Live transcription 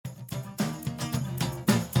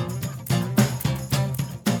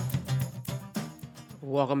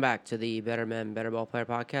Welcome back to the Better Men, Better Ball Player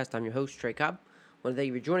podcast. I'm your host, Trey Cobb. I want to thank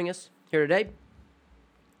you for joining us here today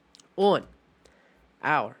on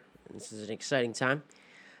this is an exciting time,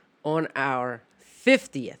 on our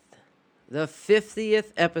 50th, the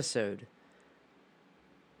 50th episode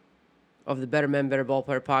of the Better Men, Better Ball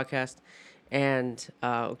Player podcast. And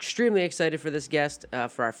extremely excited for this guest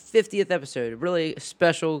for our 50th episode. Really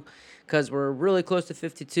special because we're really close to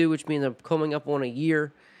 52, which means I'm coming up on a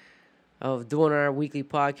year of doing our weekly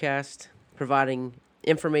podcast, providing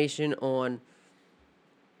information on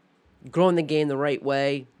growing the game the right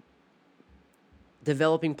way,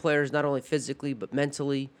 developing players not only physically but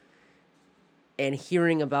mentally, and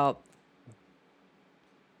hearing about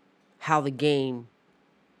how the game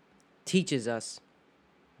teaches us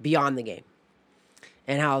beyond the game,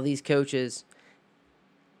 and how these coaches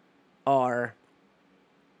are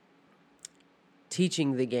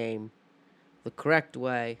teaching the game the correct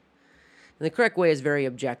way. And the correct way is very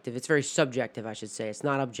objective. It's very subjective, I should say. It's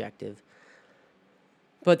not objective.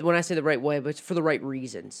 But when I say the right way, but it's for the right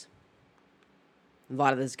reasons. A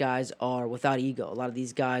lot of these guys are without ego. A lot of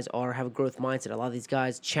these guys have a growth mindset. A lot of these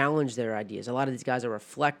guys challenge their ideas. A lot of these guys are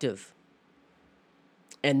reflective.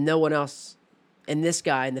 And no one else, and this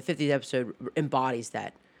guy in the 50th episode embodies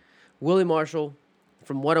that. Willie Marshall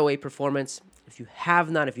from 108 Performance. If you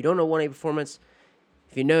don't know 108 Performance,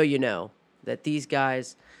 if you know, you know that these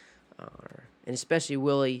guys and especially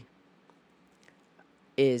Willie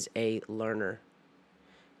is a learner.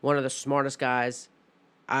 One of the smartest guys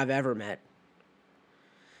I've ever met.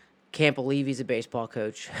 Can't believe he's a baseball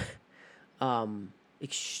coach.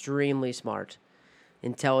 Extremely smart,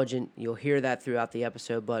 intelligent. You'll hear that throughout the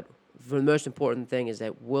episode, but the most important thing is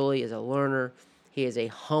that Willie is a learner. He is a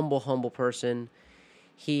humble person.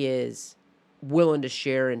 He is willing to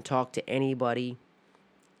share and talk to anybody,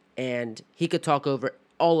 and he could talk over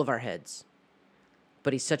all of our heads.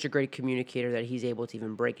 But he's such a great communicator that he's able to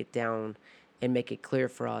even break it down and make it clear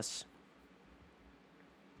for us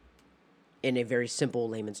in a very simple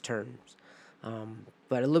layman's terms.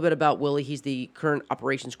 But a little bit about Willie. He's the current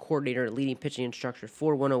operations coordinator and leading pitching instructor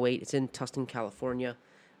for 108. It's in Tustin, California.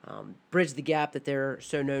 Bridge the Gap that they're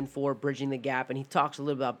so known for, bridging the gap. And he talks a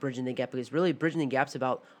little about bridging the gap because really bridging the gap's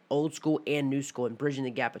about old school and new school and bridging the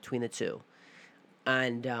gap between the two.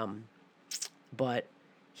 And but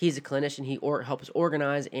he's a clinician. He helps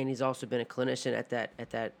organize, and he's also been a clinician at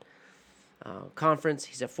that conference.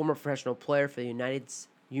 He's a former professional player for the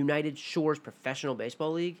United Shores Professional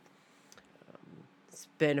Baseball League. He's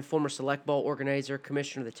been a former select ball organizer,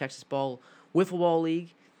 commissioner of the Texas Wiffle Ball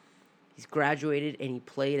League. He's graduated, and he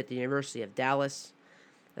played at the University of Dallas.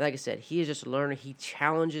 And like I said, he is just a learner. He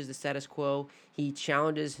challenges the status quo. He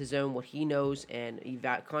challenges his own, what he knows, and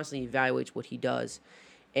constantly evaluates what he does.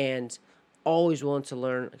 And always willing to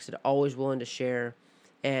learn, like I said, always willing to share.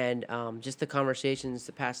 And just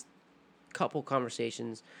the past couple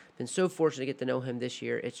conversations, been so fortunate to get to know him this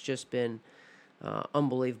year. It's just been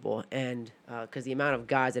unbelievable. And because the amount of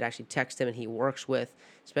guys that actually text him and he works with,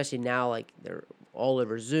 especially now, like they're all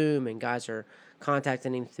over Zoom, and guys are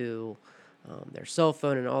contacting him through their cell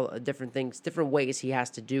phone and all different things, different ways he has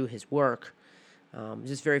to do his work.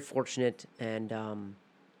 Just very fortunate, and I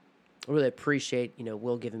really appreciate,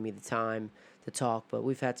 Will giving me the time to talk. But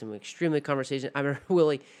we've had some extremely conversations. I remember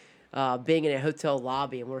Willie being in a hotel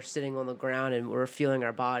lobby, and we're sitting on the ground, and we're feeling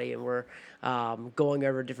our body, and we're going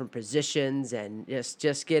over different positions, and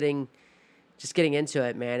just getting into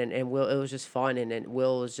it, man. And Will, it was just fun, and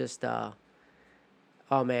Will was just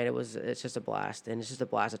oh man, it's just a blast, and it's just a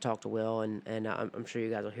blast to talk to Will, and I'm sure you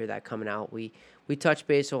guys will hear that coming out. We touched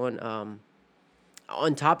base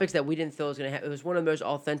on topics that we didn't feel was going to have. It was one of the most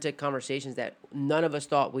authentic conversations that none of us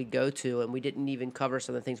thought we'd go to, and we didn't even cover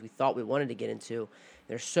some of the things we thought we wanted to get into.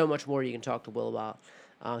 There's so much more you can talk to Will about.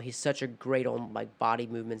 He's such a great on body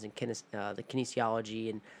movements and the kinesiology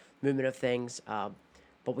and movement of things.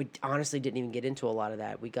 But we honestly didn't even get into a lot of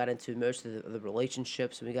that. We got into most of the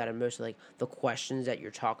relationships, and we got into most of the questions that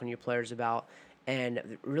you're talking to your players about,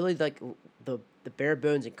 and really the bare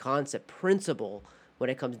bones and concept principle when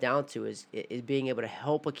it comes down to is being able to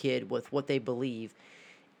help a kid with what they believe,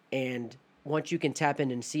 and once you can tap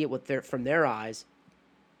in and see it from their eyes,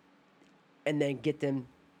 and then get them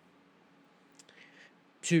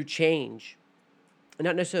to change, and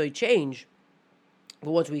not necessarily change. But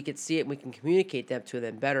once we can see it, we can communicate that to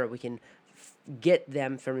them better. We can get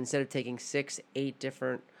them from, instead of taking 6, 8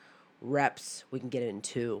 different reps, we can get it in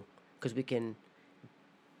 2, because we can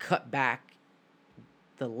cut back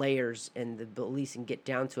the layers and the beliefs and get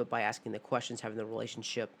down to it by asking the questions, having the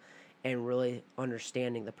relationship, and really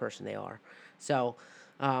understanding the person they are. So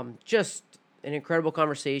just an incredible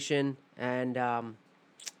conversation, and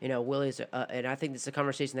Willie's, and I think it's a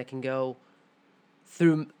conversation that can go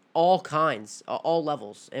through all kinds, all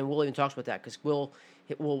levels, and Will even talks about that because will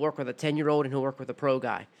work with a 10-year-old and he'll work with a pro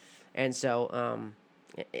guy, and so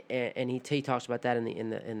and he talks about that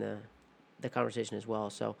in the conversation as well.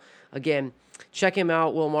 So again, check him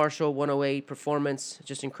out, Will Marshall, 108 Performance,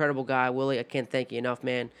 just incredible guy, Willie. I can't thank you enough,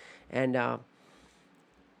 man, and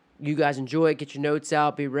you guys enjoy it. Get your notes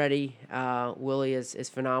out. Be ready. Willie is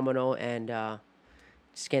phenomenal, and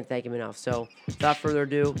just can't thank him enough. So without further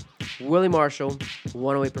ado, Willie Marshall,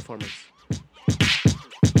 108 Performance.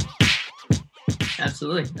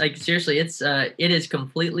 Absolutely. Like seriously, it has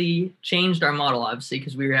completely changed our model, obviously,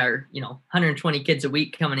 because we are 120 kids a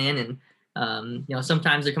week coming in, and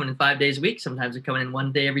sometimes they're coming in 5 days a week, sometimes they're coming in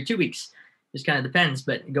 1 day every 2 weeks. Just kind of depends.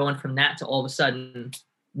 But going from that to all of a sudden,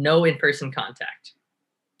 no in-person contact.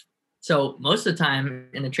 So most of the time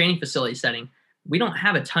in the training facility setting, we don't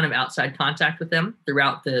have a ton of outside contact with them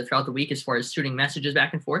throughout the week as far as shooting messages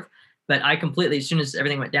back and forth. But I completely, as soon as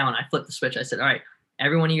everything went down, I flipped the switch. I said, all right,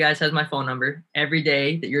 every one of you guys has my phone number. Every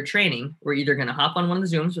day that you're training, we're either going to hop on one of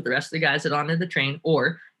the Zooms with the rest of the guys that are on the train,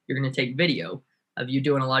 or you're going to take video of you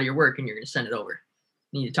doing a lot of your work and you're going to send it over.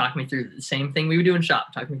 You need to talk me through the same thing we would do in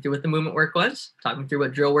shop. Talk me through what the movement work was. Talk me through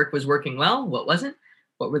what drill work was working well, what wasn't.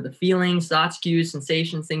 What were the feelings, thoughts, cues,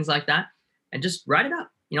 sensations, things like that. And just write it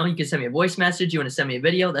up. You can send me a voice message. You want to send me a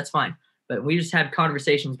video, that's fine. But we just have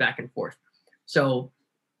conversations back and forth. So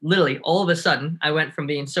literally all of a sudden, I went from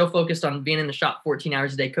being so focused on being in the shop 14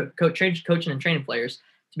 hours a day, coaching and training players,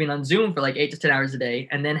 to being on Zoom for like 8 to 10 hours a day,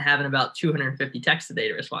 and then having about 250 texts a day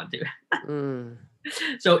to respond to.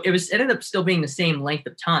 So it ended up still being the same length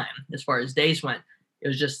of time as far as days went. It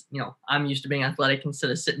was just, I'm used to being athletic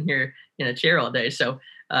instead of sitting here in a chair all day. So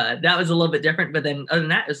that was a little bit different. But then other than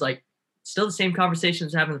that, it's like still the same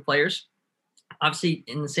conversations having with players. Obviously,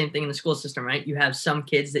 in the same thing in the school system, right? You have some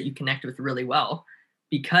kids that you connect with really well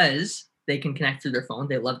because they can connect through their phone.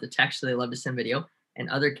 They love to text, so they love to send video. And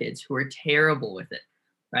other kids who are terrible with it,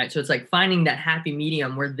 right? So it's like finding that happy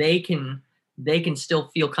medium where they can still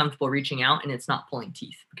feel comfortable reaching out and it's not pulling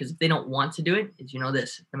teeth. Because if they don't want to do it, it's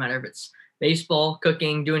this, no matter if it's baseball,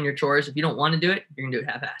 cooking, doing your chores. If you don't want to do it, you're gonna do it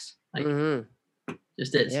half-assed.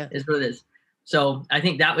 Just is. Yeah. Is what it is. So I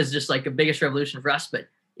think that was just like a biggest revolution for us. But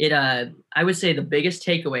I would say the biggest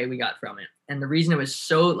takeaway we got from it, and the reason it was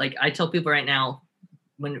so, like, I tell people right now,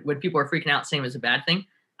 when people are freaking out saying it was a bad thing,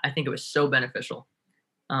 I think it was so beneficial.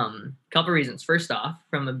 Couple reasons. First off,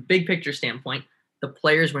 from a big picture standpoint, the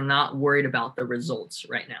players were not worried about the results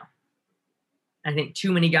right now. I think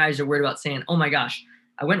too many guys are worried about saying, oh my gosh,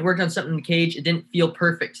 I went and worked on something in the cage. It didn't feel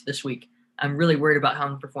perfect this week. I'm really worried about how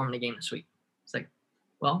I'm performing the game this week. It's like,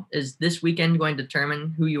 well, is this weekend going to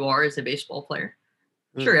determine who you are as a baseball player?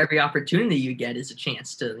 Sure, every opportunity you get is a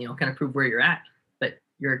chance to, kind of prove where you're at. But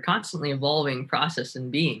you're a constantly evolving process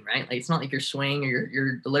in being, right? Like, it's not like your swing or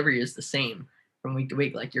your delivery is the same from week to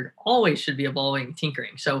week. Like, you're always should be evolving,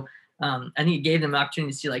 tinkering. So I think it gave them an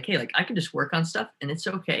opportunity to see, like, hey, like, I can just work on stuff and it's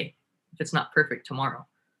okay if it's not perfect tomorrow.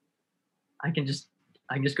 I can just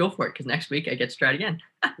go for it because next week I get to try it again.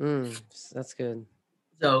 That's good.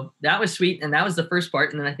 So that was sweet. And that was the first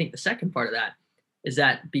part. And then I think the second part of that is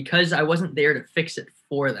that because I wasn't there to fix it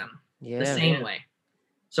for them the same way.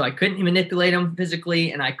 So I couldn't manipulate them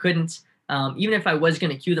physically, and I couldn't, even if I was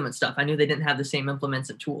going to cue them and stuff, I knew they didn't have the same implements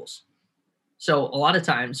and tools. So a lot of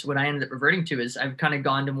times what I ended up reverting to is I've kind of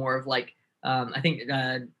gone to more of like, I think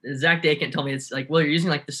Zach Dakin told me, it's like, well, you're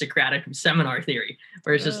using like the Socratic seminar theory,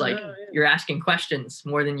 where it's just like you're asking questions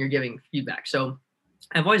more than you're giving feedback. So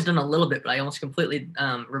I've always done a little bit, but I almost completely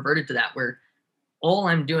reverted to that, where all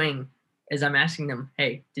I'm doing is I'm asking them,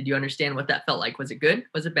 hey, did you understand what that felt like? Was it good?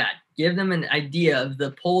 Was it bad? Give them an idea of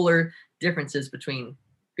the polar differences between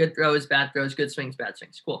good throws, bad throws, good swings, bad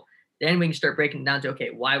swings. Cool. Then we can start breaking it down to,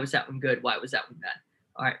 okay, why was that one good? Why was that one bad?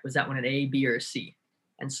 All right, was that one an A, B, or a C?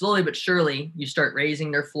 And slowly but surely, you start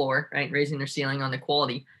raising their floor, right? Raising their ceiling on the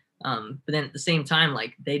quality. But then at the same time,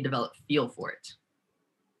 like, they develop feel for it,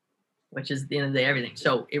 which is at the end of the day, everything.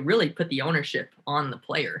 So it really put the ownership on the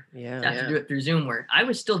player to have to do it through Zoom, where I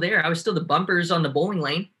was still there. I was still the bumpers on the bowling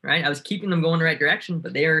lane, right? I was keeping them going the right direction,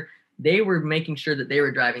 but they were making sure that they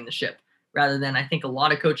were driving the ship, rather than, I think a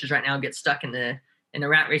lot of coaches right now get stuck in the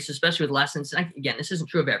rat race, especially with lessons. And again, this isn't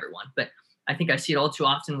true of everyone, but I think I see it all too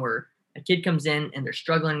often where a kid comes in and they're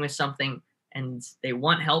struggling with something and they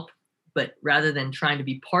want help, but rather than trying to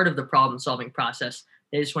be part of the problem solving process,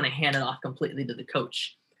 they just want to hand it off completely to the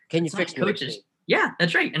coach. Can you fix coaches? Yeah,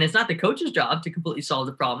 that's right. And it's not the coach's job to completely solve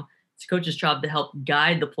the problem. It's the coach's job to help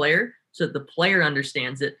guide the player so that the player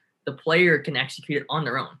understands it. The player can execute it on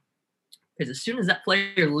their own. Because as soon as that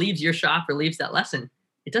player leaves your shop or leaves that lesson,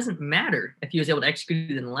 it doesn't matter if he was able to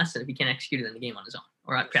execute it in the lesson if he can't execute it in the game on his own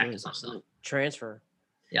or at practice on his own. Transfer.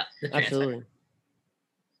 Yeah, the transfer. Absolutely.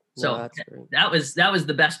 So No, that was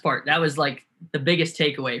the best part. That was like the biggest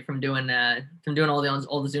takeaway from doing all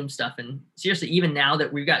the Zoom stuff. And seriously, even now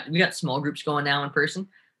that we got small groups going now in person,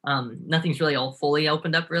 nothing's really all fully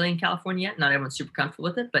opened up really in California yet. Not everyone's super comfortable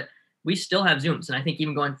with it, but we still have Zooms. And I think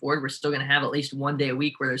even going forward, we're still going to have at least one day a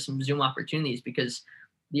week where there's some Zoom opportunities, because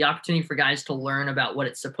the opportunity for guys to learn about what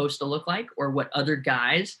it's supposed to look like or what other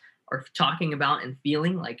guys are talking about and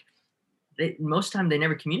feeling like, most time they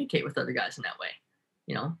never communicate with other guys in that way.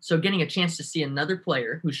 So getting a chance to see another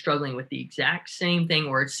player who's struggling with the exact same thing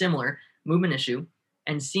or similar movement issue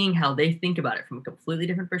and seeing how they think about it from a completely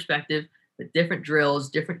different perspective, with different drills,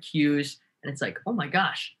 different cues. And it's like, oh my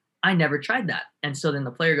gosh, I never tried that. And so then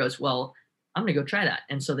the player goes, well, I'm going to go try that.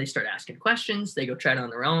 And so they start asking questions, they go try it on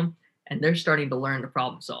their own, and they're starting to learn to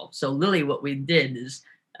problem solve. So Lily, what we did is,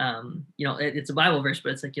 it's a Bible verse,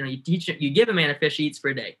 but it's like, you give a man a fish he eats for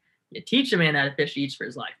a day. You teach a man how to fish he eats for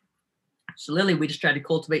his life. So Lily, we just tried to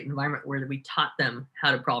cultivate an environment where we taught them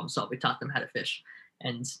how to problem solve. We taught them how to fish.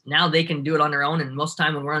 And now they can do it on their own. And most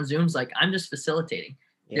time when we're on Zooms, like, I'm just facilitating.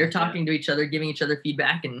 Yeah, they're talking to each other, giving each other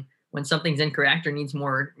feedback. And when something's incorrect or needs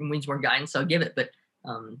more guidance, I'll give it. But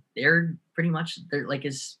they're like,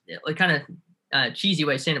 is like kind of cheesy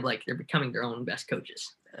way of saying it, like they're becoming their own best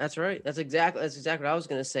coaches. That's right. That's exactly what I was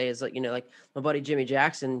going to say, is like, like my buddy Jimmy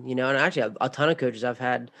Jackson, and actually a ton of coaches I've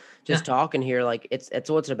had just talking here. Like it's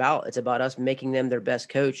what it's about. It's about us making them their best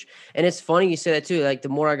coach. And it's funny you say that too. Like the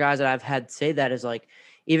more guys that I've had say that is like,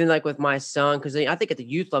 even like with my son, because I think at the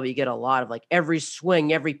youth level, you get a lot of like every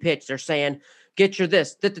swing, every pitch, they're saying, get your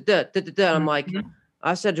this, da, da, da, da, da, da. I'm like,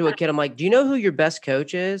 I said to a kid, I'm like, do you know who your best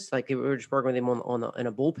coach is? Like we were just working with him in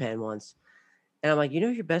a bullpen once. And I'm like, you know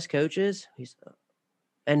who your best coach is?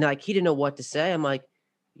 And like, he didn't know what to say. I'm like,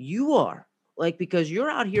 you are, like, because you're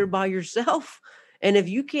out here by yourself. And if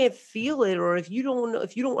you can't feel it, or if you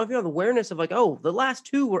have awareness of like, oh, the last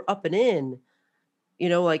two were up and in,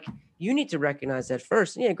 like you need to recognize that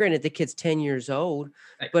first. Yeah. Granted, the kid's 10 years old,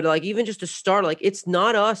 right, but like, even just to start, like, it's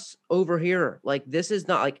not us over here. Like, this is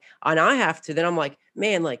not like, and I have to, then I'm like,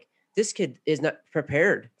 man, like this kid is not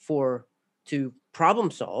prepared to problem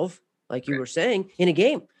solve, like you were saying, in a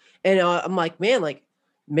game. And I'm like, man, like,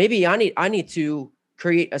 maybe I need to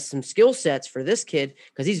create some skill sets for this kid,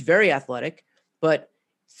 because he's very athletic, but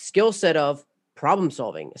skill set of problem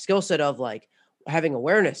solving, a skill set of like having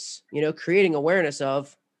awareness, creating awareness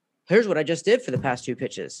of, here's what I just did for the past two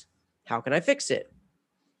pitches. How can I fix it?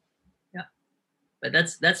 Yeah. But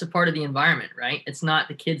that's a part of the environment, right? It's not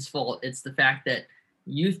the kid's fault. It's the fact that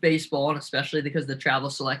youth baseball, and especially because the travel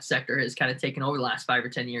select sector has kind of taken over the last 5 or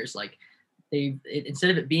 10 years, like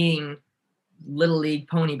instead of it being little league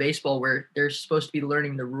pony baseball where they're supposed to be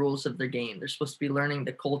learning the rules of their game, they're supposed to be learning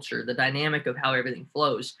the culture, the dynamic of how everything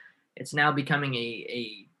flows, it's now becoming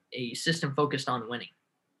a system focused on winning,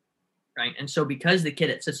 right? And so because the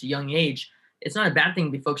kid at such a young age, it's not a bad thing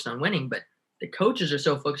to be focused on winning, but the coaches are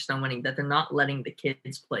so focused on winning that they're not letting the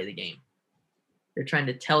kids play the game. They're trying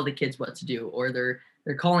to tell the kids what to do, or they're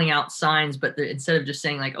calling out signs, but instead of just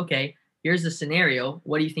saying like, okay, here's the scenario,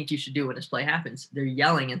 what do you think you should do when this play happens? They're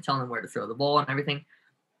yelling and telling them where to throw the ball and everything.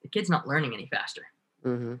 The kid's not learning any faster.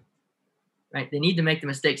 Mm-hmm. Right? They need to make the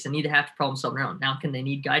mistakes. They need to have to problem solve their own. Now, can they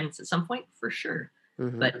need guidance at some point? For sure.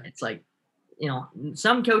 Mm-hmm. But it's like,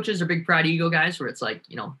 some coaches are big pride ego guys where it's like,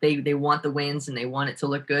 they want the wins and they want it to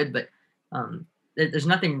look good, but there's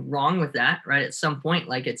nothing wrong with that, right? At some point,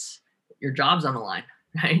 like, it's your job's on the line,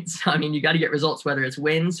 right? So, I mean, you got to get results, whether it's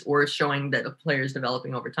wins or showing that a player is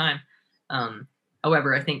developing over time.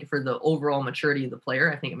 However, I think for the overall maturity of the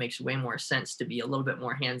player, I think it makes way more sense to be a little bit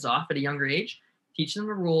more hands-off at a younger age, teach them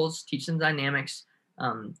the rules, teach them dynamics,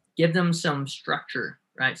 give them some structure,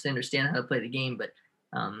 right? So they understand how to play the game. But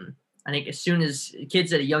I think as soon as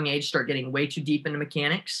kids at a young age start getting way too deep into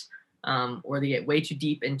mechanics, or they get way too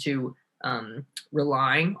deep into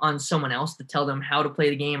relying on someone else to tell them how to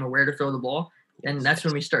play the game or where to throw the ball, and that's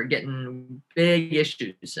when we start getting big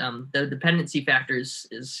issues. The dependency factor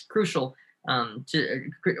is crucial.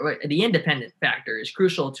 The independent factor is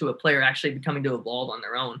crucial to a player actually becoming to evolve on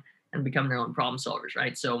their own and become their own problem solvers,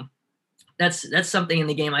 right? So that's something in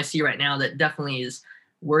the game I see right now that definitely is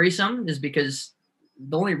worrisome, is because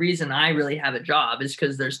the only reason I really have a job is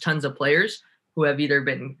because there's tons of players who have either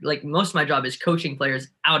been, like, most of my job is coaching players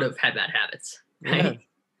out of bad habits, right? Yeah.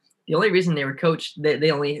 The only reason they were coached, the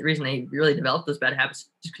only reason they really developed those bad habits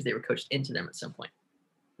is because they were coached into them at some point.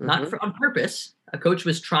 Mm-hmm. Not on purpose. A coach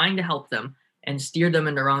was trying to help them and steer them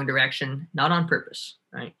in the wrong direction, not on purpose,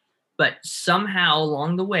 right? But somehow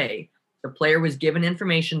along the way, the player was given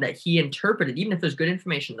information that he interpreted, even if it was good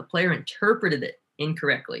information, the player interpreted it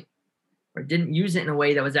incorrectly or didn't use it in a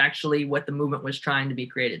way that was actually what the movement was trying to be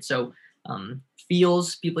created. So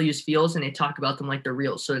feels, people use feels and they talk about them like they're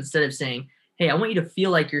real. So instead of saying, hey, I want you to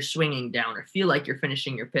feel like you're swinging down or feel like you're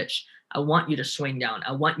finishing your pitch, I want you to swing down.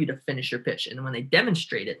 I want you to finish your pitch. And when they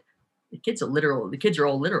demonstrate it, the kids are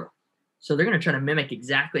all literal. So they're going to try to mimic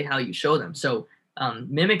exactly how you show them. So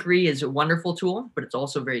mimicry is a wonderful tool, but it's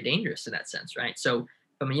also very dangerous in that sense, right? So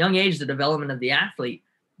from a young age, the development of the athlete,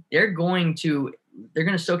 they're going to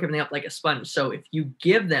soak everything up like a sponge. So if you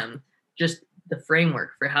give them just the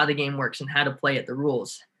framework for how the game works and how to play it, the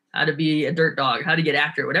rules, how to be a dirt dog, how to get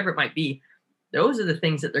after it, whatever it might be, those are the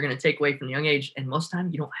things that they're going to take away from the young age. And most time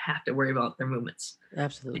you don't have to worry about their movements.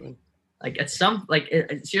 Absolutely.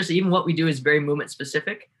 Seriously, even what we do is very movement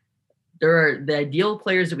specific. There are the ideal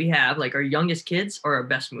players that we have, like our youngest kids are our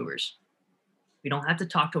best movers. We don't have to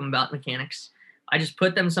talk to them about mechanics. I just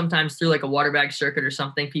put them sometimes through like a water bag circuit or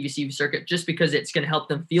something, PVC circuit, just because it's going to help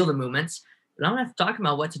them feel the movements. But I don't have to talk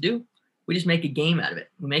about what to do. We just make a game out of it.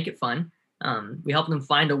 We make it fun. We help them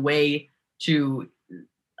find a way to,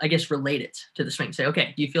 I guess, relate it to the swing. Say,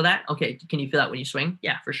 okay, do you feel that? Okay, can you feel that when you swing?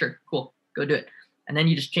 Yeah, for sure. Cool. Go do it. And then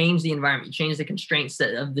you just change the environment. You change the constraints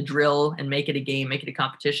of the drill and make it a game, make it a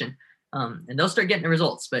competition. And they'll start getting the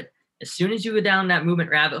results. But as soon as you go down that movement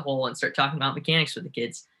rabbit hole and start talking about mechanics with the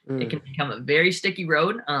kids, it can become a very sticky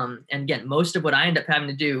road. And again, most of what I end up having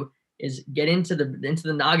to do is get into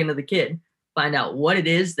the noggin of the kid, find out what it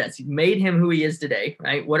is that's made him who he is today,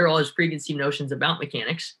 right? What are all his preconceived notions about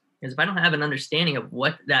mechanics? Because if I don't have an understanding of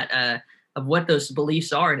what those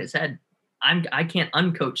beliefs are in his head, I can't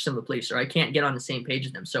uncoach some of the beliefs, or I can't get on the same page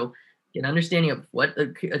with them. So get an understanding of what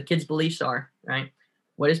a kid's beliefs are, right?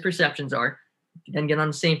 What his perceptions are, then get on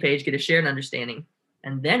the same page, get a shared understanding,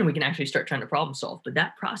 and then we can actually start trying to problem solve. But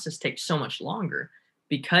that process takes so much longer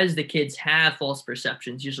because the kids have false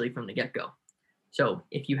perceptions usually from the get-go. So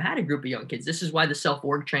if you had a group of young kids, this is why the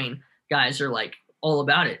self-org train guys are like all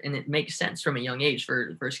about it. And it makes sense from a young age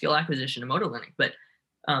for skill acquisition and motor learning. But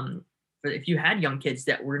if you had young kids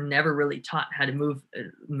that were never really taught how to move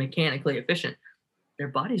mechanically efficient, their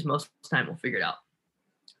bodies most of the time will figure it out.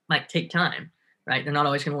 Might take time, right? They're not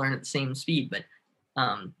always going to learn at the same speed, but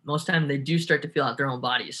most time they do start to feel out their own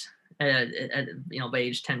bodies at by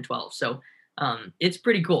age 10, 12. So it's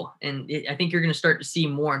pretty cool. And I think you're going to start to see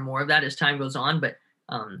more and more of that as time goes on. But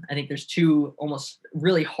I think there's two almost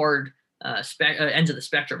really hard ends of the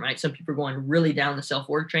spectrum, right? Some people are going really down the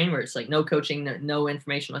self-org train where it's like no coaching, no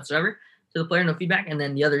information whatsoever to the player, no feedback. And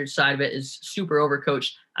then the other side of it is super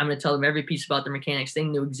overcoached. I'm going to tell them every piece about their mechanics. They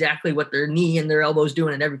knew exactly what their knee and their elbows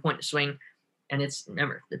doing at every point to swing. And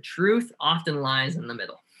remember, the truth often lies in the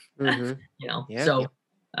middle, Yeah. So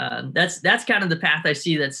that's kind of the path I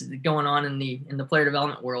see that's going on in the player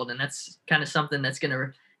development world. And that's kind of something that's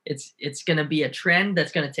it's going to be a trend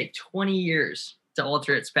that's going to take 20 years to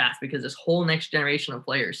alter its path, because this whole next generation of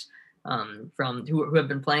players from who have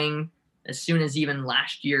been playing as soon as even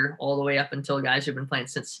last year, all the way up until guys who've been playing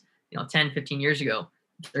since 10, 15 years ago,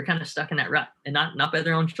 they're kind of stuck in that rut, and not by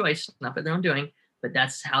their own choice, not by their own doing, but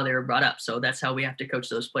that's how they were brought up. So that's how we have to coach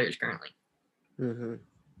those players currently. Mm-hmm.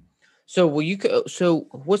 So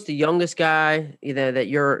what's the youngest guy that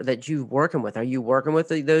you're working with? Are you working with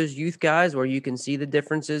those youth guys where you can see the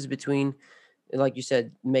differences between, like you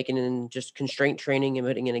said, making in just constraint training and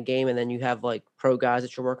putting in a game, and then you have like pro guys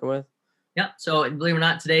that you're working with? Yeah. So believe it or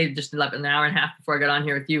not, today, just like an hour and a half before I got on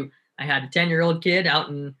here with you, I had a 10-year-old kid out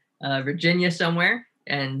in Virginia somewhere.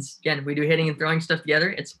 And again, we do hitting and throwing stuff together.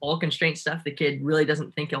 It's all constraint stuff. The kid really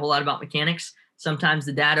doesn't think a whole lot about mechanics. Sometimes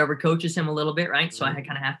the dad overcoaches him a little bit, right? So I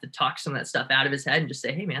kind of have to talk some of that stuff out of his head and just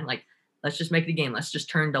say, hey, man, like, let's just make it a game. Let's just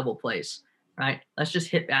turn double plays, right? Let's just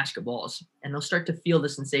hit basketballs. And they'll start to feel the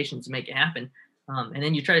sensations to make it happen. And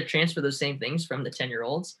then you try to transfer those same things from the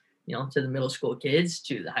 10-year-olds, to the middle school kids,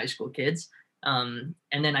 to the high school kids. And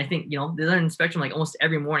then I think, the learning spectrum, like almost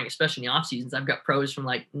every morning, especially in the off seasons, I've got pros from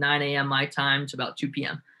like 9 a.m. my time to about 2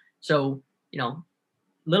 p.m. So,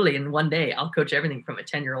 literally in one day, I'll coach everything from a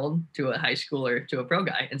 10-year-old to a high schooler to a pro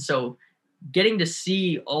guy. And so getting to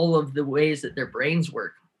see all of the ways that their brains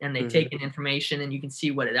work and they take in information and you can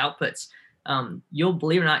see what it outputs. You'll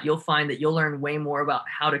believe it or not, you'll find that you'll learn way more about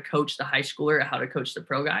how to coach the high schooler or how to coach the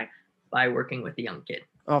pro guy by working with the young kid.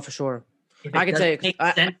 Oh, for sure. If it doesn't make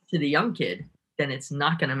sense to the young kid, then it's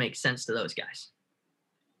not going to make sense to those guys.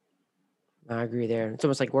 I agree there. It's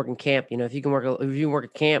almost like working camp. If you can work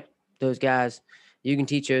at camp, those guys, you can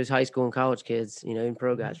teach those high school and college kids, and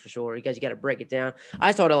pro guys for sure. You got to break it down.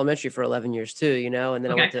 I taught elementary for 11 years too, and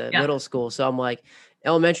then I went Okay. to Yeah. middle school. So I'm like,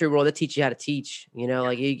 elementary world, they teach you how to teach, Yeah.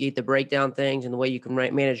 like you get to break down things and the way you can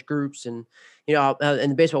manage groups and, in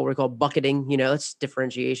the baseball, we call bucketing, that's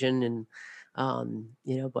differentiation. And,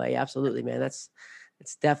 but yeah, absolutely, man, it's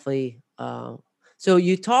definitely, so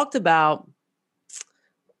you talked about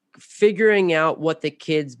figuring out what the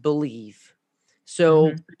kids believe.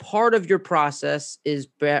 So part of your process is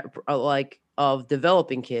of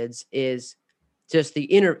developing kids is just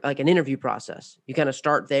like an interview process. You kind of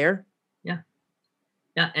start there. Yeah.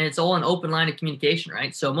 Yeah. And it's all an open line of communication,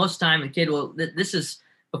 right? So most time the kid will, this is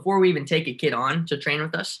before we even take a kid on to train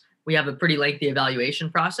with us, we have a pretty lengthy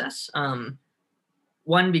evaluation process.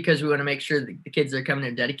 One, because we want to make sure the kids are coming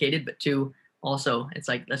in dedicated, but two, also it's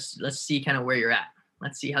like, let's see kind of where you're at.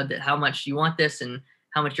 Let's see how much you want this and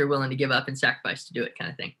how much you're willing to give up and sacrifice to do it,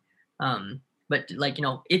 kind of thing. But like,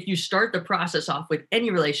 if you start the process off with any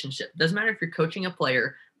relationship, doesn't matter if you're coaching a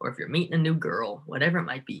player or if you're meeting a new girl, whatever it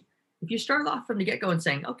might be. If you start off from the get-go and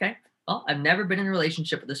saying, okay, well, I've never been in a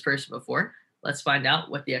relationship with this person before. Let's find out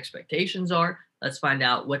what the expectations are. Let's find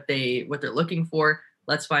out what they're looking for.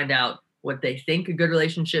 Let's find out what they think a good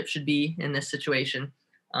relationship should be in this situation.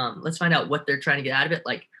 Let's find out what they're trying to get out of it.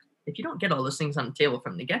 Like, if you don't get all those things on the table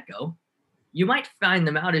from the get-go, you might find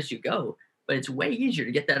them out as you go, but it's way easier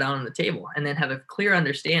to get that out on the table and then have a clear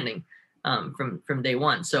understanding from day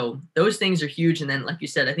one. So those things are huge. And then, like you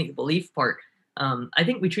said, I think the belief part, I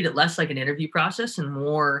think we treat it less like an interview process and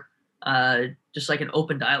more just like an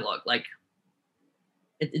open dialogue. Like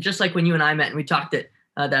just like when you and I met and we talked at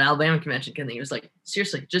that Alabama convention kind of thing. It was like,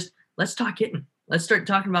 seriously, just let's talk hitting. Let's start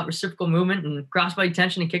talking about reciprocal movement and crossbody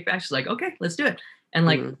tension and kickbacks. It's like, okay, let's do it. And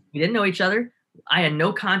like, we didn't know each other. I had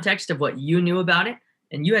no context of what you knew about it.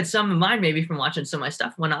 And you had some of mine maybe from watching some of my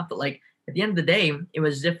stuff went off. But like at the end of the day, it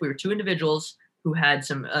was as if we were two individuals who had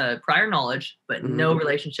some prior knowledge, but no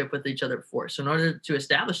relationship with each other before. So in order to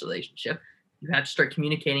establish a relationship, you have to start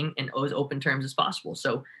communicating in as open terms as possible.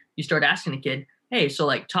 So you start asking the kid, hey, so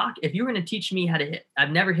like if you were going to teach me how to hit,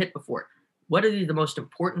 I've never hit before. What are the most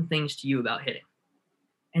important things to you about hitting?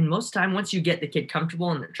 And most of the time, once you get the kid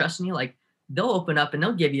comfortable and they're trusting you, like they'll open up and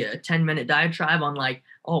they'll give you a 10-minute diatribe on like,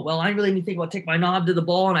 oh, well, I really need to think about taking my knob to the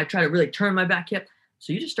ball and I try to really turn my back hip.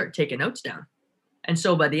 So you just start taking notes down. And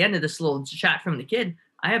so by the end of this little chat from the kid,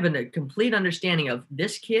 I have a complete understanding of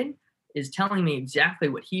this kid is telling me exactly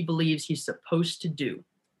what he believes he's supposed to do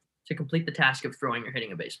to complete the task of throwing or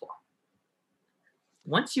hitting a baseball.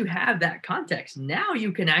 Once you have that context, now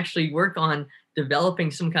you can actually work on developing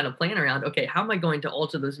some kind of plan around, okay, how am I going to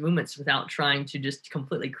alter those movements without trying to just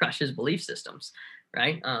completely crush his belief systems,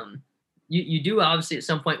 right? You do obviously at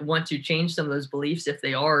some point want to change some of those beliefs if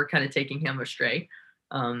they are kind of taking him astray.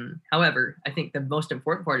 However, I think the most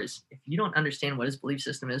important part is if you don't understand what his belief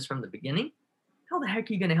system is from the beginning, how the heck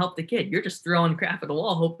are you going to help the kid? You're just throwing crap at the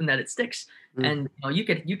wall, hoping that it sticks. And you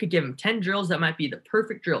could give him 10 drills that might be the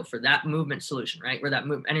perfect drill for that movement solution, right? Where that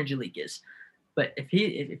energy leak is. But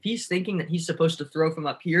if he's thinking that he's supposed to throw from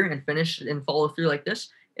up here and finish and follow through like this,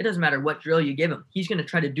 it doesn't matter what drill you give him. He's going to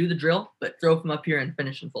try to do the drill, but throw from up here and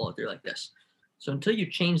finish and follow through like this. So until you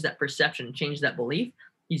change that perception, change that belief,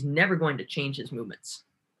 he's never going to change his movements.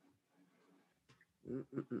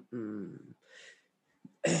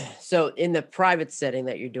 So in the private setting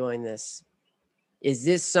that you're doing this, is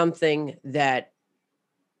this something that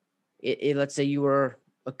let's say you were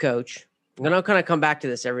a coach? I'm going to kind of come back to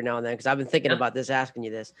this every now and then because I've been thinking about this, asking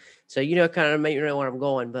you this. So, kind of make you know where I'm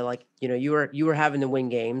going, but like, you were having to win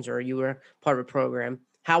games or you were part of a program.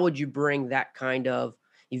 How would you bring that kind of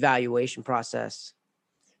evaluation process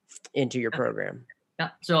into your program?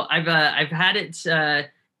 Yeah. So I've had it, I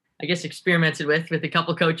guess, experimented with a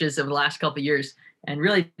couple coaches over the last couple of years, and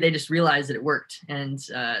really they just realized that it worked. And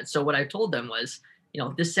so what I told them was,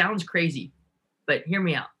 this sounds crazy, but hear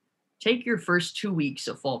me out. Take your first 2 weeks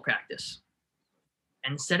of fall practice.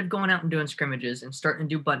 And instead of going out and doing scrimmages and starting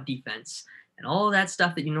to do bunt defense and all of that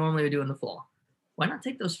stuff that you normally would do in the fall, why not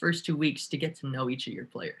take those first 2 weeks to get to know each of your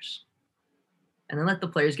players? And then let the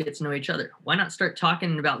players get to know each other. Why not start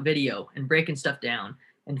talking about video and breaking stuff down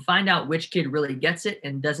and find out which kid really gets it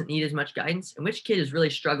and doesn't need as much guidance and which kid is really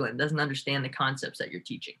struggling, doesn't understand the concepts that you're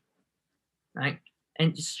teaching, right?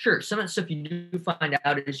 And sure, some of that stuff you do find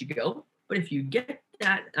out as you go, but if you get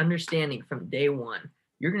that understanding from day one,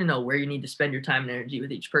 you're going to know where you need to spend your time and energy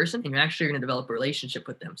with each person, and you're actually going to develop a relationship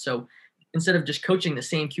with them. So instead of just coaching the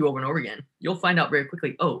same cue over and over again, you'll find out very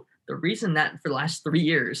quickly, oh, the reason that for the last 3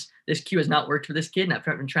 years, this cue has not worked for this kid, and I've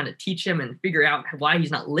been trying to teach him and figure out why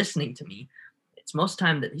he's not listening to me, it's most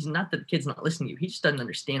time that he's not that the kid's not listening to you. He just doesn't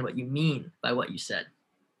understand what you mean by what you said.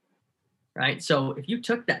 Right. So if you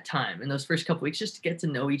took that time in those first couple weeks just to get to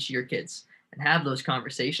know each of your kids and have those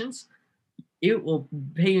conversations, it will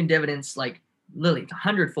pay you dividends like literally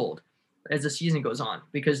 100-fold as the season goes on.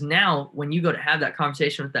 Because now when you go to have that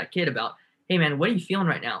conversation with that kid about, hey man, what are you feeling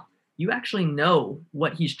right now? You actually know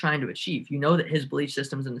what he's trying to achieve. You know that his belief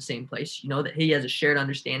system's in the same place. You know that he has a shared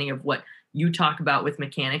understanding of what you talk about with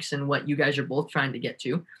mechanics and what you guys are both trying to get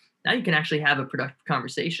to. Now you can actually have a productive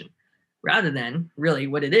conversation rather than really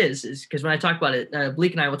what it is because when I talk about it,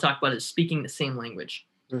 Bleak and I will talk about it speaking the same language.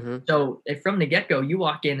 Mm-hmm. So if from the get-go you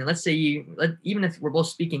walk in and let's say even if we're both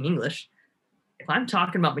speaking English, if I'm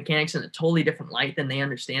talking about mechanics in a totally different light than they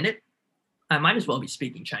understand it, I might as well be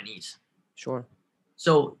speaking Chinese. Sure.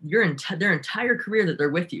 So their entire career that they're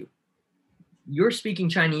with you, you're speaking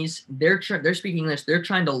Chinese, they're speaking English, they're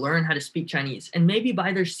trying to learn how to speak Chinese. And maybe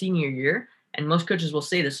by their senior year, and most coaches will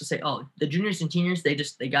say this, will say, oh, the juniors and seniors, they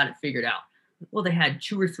got it figured out. Well, they had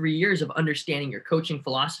 2 or 3 years of understanding your coaching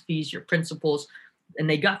philosophies, your principles, and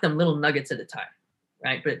they got them little nuggets at a time,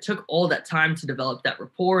 right? But it took all that time to develop that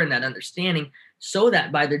rapport and that understanding so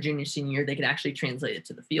that by their junior, senior year, they could actually translate it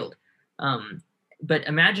to the field. But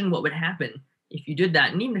imagine what would happen if you did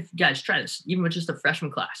that. And even if you guys try this, even with just a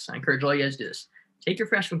freshman class, I encourage all you guys to do this. Take your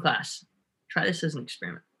freshman class, try this as an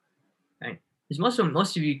experiment, right? Because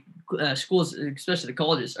most of you schools, especially the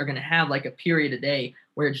colleges, are going to have like a period a day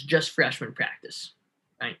where it's just freshman practice,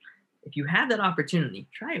 right? If you have that opportunity,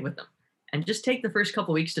 try it with them. And just take the first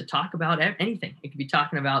couple of weeks to talk about anything. It could be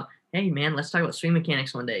talking about, hey, man, let's talk about swing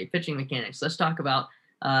mechanics one day, pitching mechanics. Let's talk about,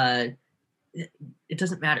 it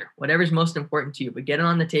doesn't matter. Whatever's most important to you, but get it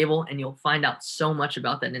on the table and you'll find out so much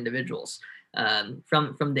about that individuals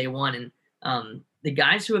from day one. And the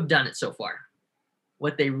guys who have done it so far,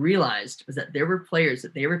 what they realized was that there were players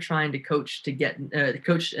that they were trying to coach to get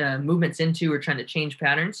movements into or trying to change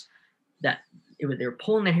patterns that they were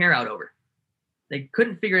pulling their hair out over. They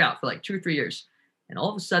couldn't figure it out for like 2 or 3 years. And all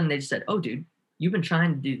of a sudden they just said, oh, dude, you've been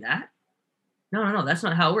trying to do that? No, that's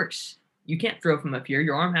not how it works. You can't throw from up here.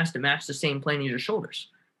 Your arm has to match the same plane as your shoulders.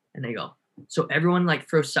 And they go, so everyone like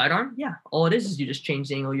throws sidearm? Yeah, all it is you just change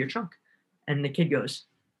the angle of your trunk. And the kid goes,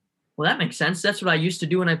 well, that makes sense. That's what I used to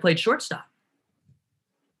do when I played shortstop.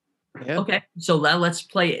 Yeah. Okay, so let's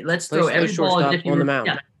throw every ball as if you were on the mound.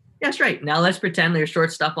 Yeah. That's right. Now let's pretend there's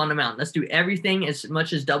shortstop on the mound. Let's do everything as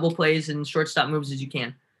much as double plays and shortstop moves as you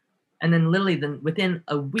can. And then literally within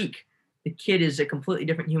a week, the kid is a completely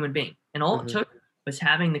different human being. And all it took was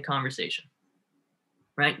having the conversation,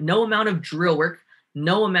 right? No amount of drill work,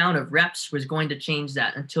 no amount of reps was going to change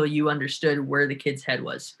that until you understood where the kid's head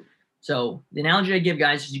was. So the analogy I give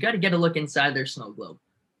guys is you got to get a look inside their snow globe,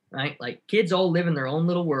 right? Like kids all live in their own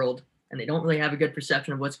little world. And they don't really have a good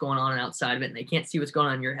perception of what's going on outside of it. And they can't see what's going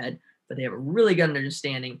on in your head, but they have a really good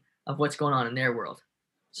understanding of what's going on in their world.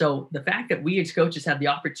 So the fact that we as coaches have the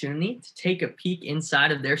opportunity to take a peek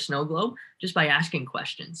inside of their snow globe just by asking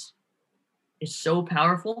questions is so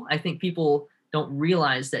powerful. I think people don't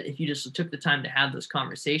realize that if you just took the time to have those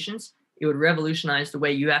conversations, it would revolutionize the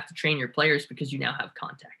way you have to train your players because you now have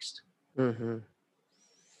context. Mm-hmm.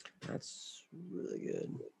 That's really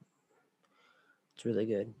good. It's really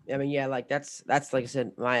good. I mean, yeah, like that's like I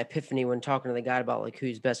said, my epiphany when talking to the guy about like who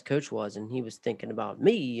his best coach was, and he was thinking about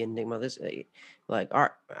me and thinking about this, like, all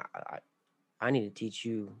right, I need to teach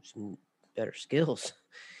you some better skills.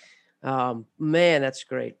 Man, that's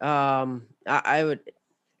great. I would,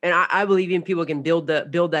 and I believe even people can build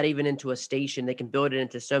that even into a station. They can build it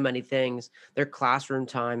into so many things. Their classroom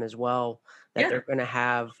time as well that they're going to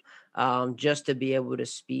have. Just to be able to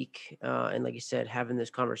speak and like you said, having those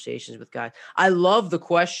conversations with guys. I love the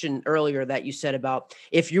question earlier that you said about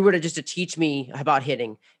if you were to teach me about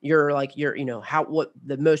hitting, what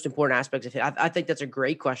the most important aspects of it. I think that's a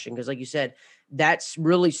great question because like you said, that's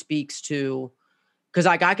really speaks to because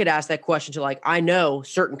like I could ask that question to like I know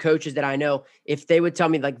certain coaches that I know if they would tell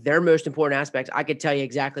me like their most important aspects, I could tell you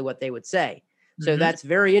exactly what they would say. So that's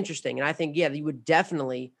very interesting. And I think, yeah, you would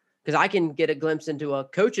definitely because I can get a glimpse into a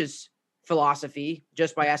coach's philosophy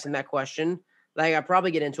just by asking that question. Like I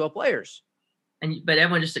probably get into a player's. But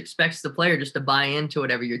everyone just expects the player just to buy into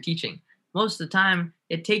whatever you're teaching. Most of the time,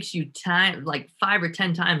 it takes you time, like 5 or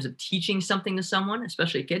 10 times of teaching something to someone,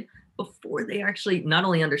 especially a kid, before they actually not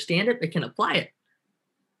only understand it, but can apply it,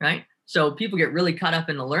 right? So people get really caught up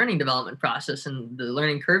in the learning development process and the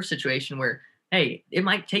learning curve situation where, hey, it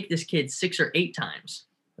might take this kid 6 or 8 times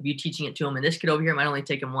of you teaching it to him. And this kid over here might only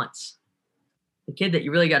take him once. The kid that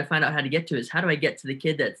you really got to find out how to get to is how do I get to the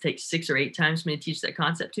kid that takes 6 or 8 times for me to teach that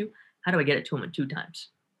concept to? How do I get it to him in 2 times?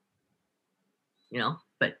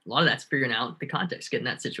 but a lot of that's figuring out the context, getting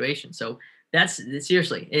that situation. So that's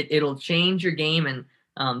seriously, it'll change your game.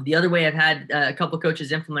 And the other way I've had a couple of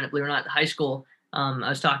coaches implement it, believe it or not, the high school I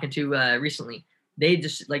was talking to recently, they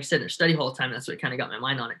just, like I said, their study hall time, that's what kind of got my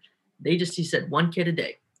mind on it. He said 1 kid a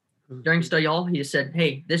day. During study hall, he just said,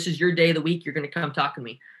 hey, this is your day of the week. You're going to come talk to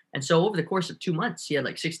me. And so over the course of 2 months, he had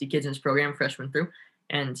like 60 kids in his program, freshman through.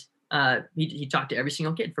 And he talked to every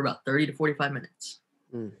single kid for about 30 to 45 minutes.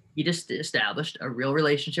 He just established a real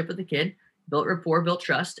relationship with the kid, built rapport, built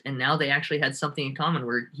trust. And now they actually had something in common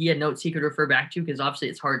where he had notes he could refer back to, because obviously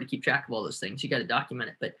it's hard to keep track of all those things. You got to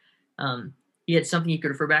document it. But he had something he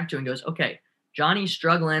could refer back to and goes, okay, Johnny's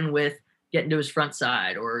struggling with getting to his front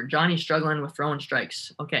side, or Johnny's struggling with throwing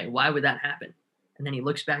strikes. Okay, why would that happen? And then he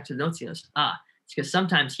looks back to the notes and goes, it's because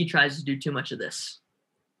sometimes he tries to do too much of this,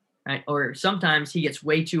 right? Or sometimes he gets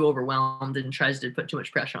way too overwhelmed and tries to put too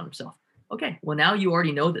much pressure on himself. Okay, well, now you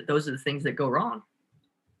already know that those are the things that go wrong.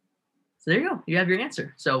 So there you go. You have your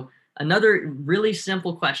answer. So another really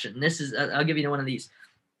simple question. This is, I'll give you one of these.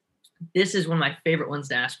 This is one of my favorite ones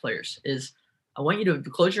to ask players is, I want you to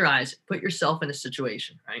close your eyes, put yourself in a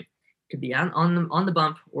situation, right? It could be on the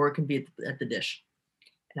bump, or it can be at the dish.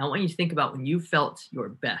 And I want you to think about when you felt your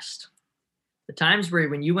best. The times where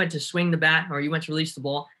when you went to swing the bat or you went to release the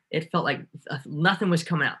ball, it felt like nothing was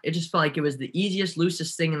coming out. It just felt like it was the easiest,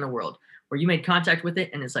 loosest thing in the world, where you made contact with it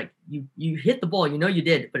and it's like you hit the ball, you know you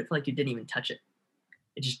did, but it felt like you didn't even touch it.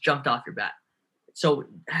 It just jumped off your bat. So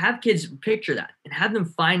have kids picture that and have them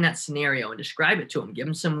find that scenario and describe it to them. Give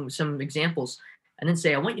them some examples, and then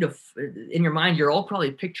say, I want you to, in your mind, you're all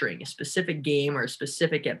probably picturing a specific game or a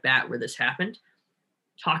specific at bat where this happened.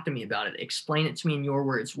 Talk to me about it. Explain it to me in your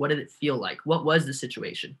words. What did it feel like? What was the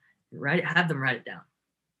situation? And have them write it down.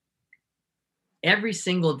 Every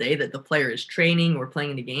single day that the player is training or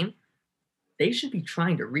playing the game, they should be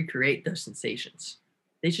trying to recreate those sensations.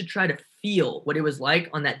 They should try to feel what it was like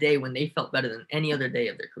on that day when they felt better than any other day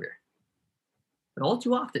of their career. But all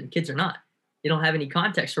too often, kids are not. They don't have any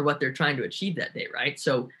context for what they're trying to achieve that day, right?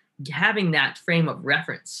 So having that frame of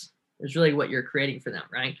reference is really what you're creating for them,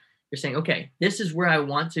 right? You're saying, okay, this is where I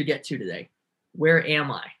want to get to today. Where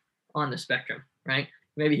am I on the spectrum, right?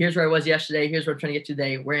 Maybe here's where I was yesterday. Here's where I'm trying to get to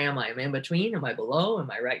today. Where am I? Am I in between? Am I below?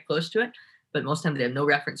 Am I right close to it? But most times they have no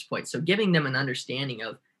reference point. So giving them an understanding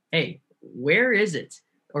of, hey, where is it?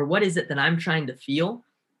 Or what is it that I'm trying to feel?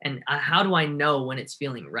 And how do I know when it's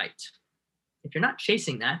feeling right? If you're not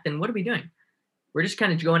chasing that, then what are we doing? We're just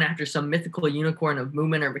kind of going after some mythical unicorn of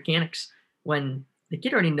movement or mechanics when the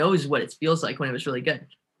kid already knows what it feels like when it was really good.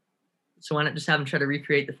 So why not just have him try to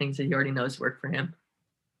recreate the things that he already knows work for him?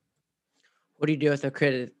 What do you do if the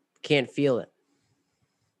kid can't feel it?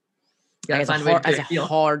 Like has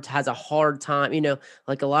a hard time,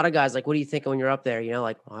 like a lot of guys, like, what do you think when you're up there?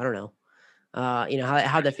 Like, well, I don't know.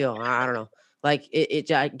 How'd that feel? I don't know. Like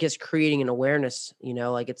it gets creating an awareness,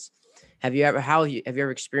 like have you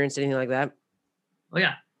ever experienced anything like that? Oh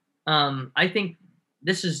yeah. I think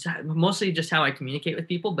this is mostly just how I communicate with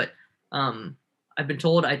people, but I've been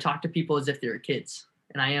told I talk to people as if they're kids,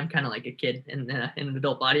 and I am kind of like a kid in an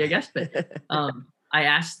adult body, I guess. But I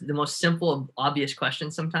ask the most simple, obvious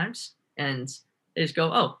questions sometimes, and they just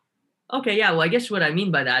go, "Oh, okay, yeah. Well, I guess what I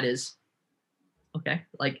mean by that is, okay,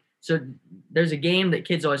 like, so there's a game that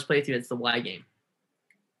kids always play through. It's the why game.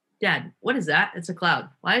 Dad, what is that? It's a cloud.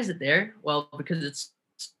 Why is it there? Well, because that's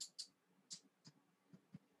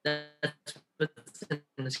what's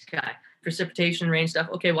in the sky. Precipitation, rain stuff.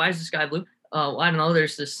 Okay, why is the sky blue? Oh, I don't know.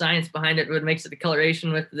 There's the science behind it. What makes it the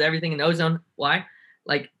coloration with everything in ozone? Why?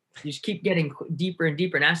 Like, you just keep getting deeper and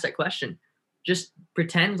deeper and ask that question. Just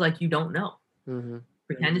pretend like you don't know. Mm-hmm.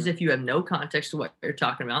 Pretend as if you have no context to what you're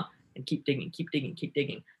talking about, and keep digging, keep digging, keep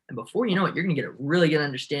digging. And before you know it, you're going to get a really good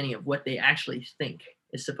understanding of what they actually think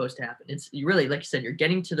is supposed to happen. It's really, like you said, you're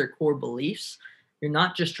getting to their core beliefs. You're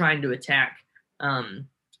not just trying to attack, how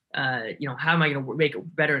am I going to make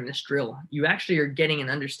it better in this drill? You actually are getting an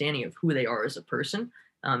understanding of who they are as a person,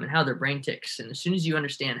 and how their brain ticks. And as soon as you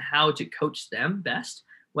understand how to coach them best,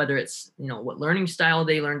 whether it's, what learning style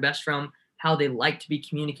they learn best from, how they like to be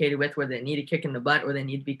communicated with, whether they need a kick in the butt or they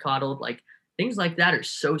need to be coddled, like things like that are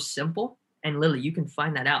so simple. And literally, you can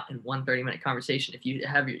find that out in one 30-minute conversation if you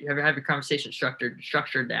have your conversation structured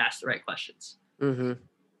to ask the right questions. Mm-hmm.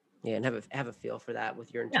 Yeah, and have a feel for that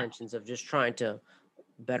with your intentions of just trying to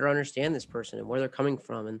better understand this person and where they're coming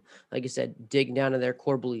from, and like you said, dig down to their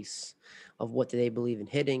core beliefs of what do they believe in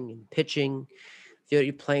hitting and pitching. Feel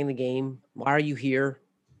you're playing the game. Why are you here?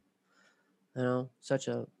 Such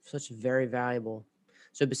very valuable.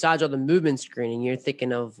 So besides all the movement screening, you're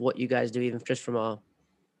thinking of what you guys do, even just from a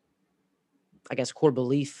I guess, core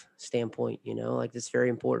belief standpoint, like that's very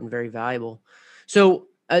important, very valuable. So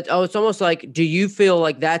it's almost like, do you feel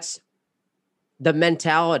like that's the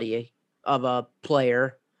mentality of a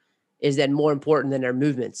player is then more important than their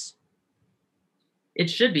movements? It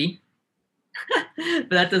should be, but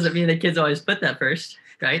that doesn't mean the kids always put that first,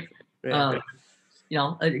 right? Yeah.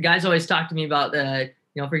 Guys always talk to me about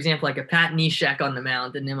for example, like a Pat Neshek on the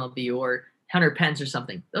mound in MLB or Hunter Pence or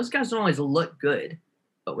something. Those guys don't always look good,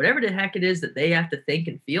 but whatever the heck it is that they have to think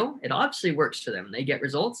and feel, it obviously works for them. They get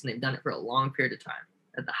results, and they've done it for a long period of time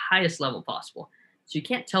at the highest level possible. So you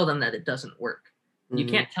can't tell them that it doesn't work. You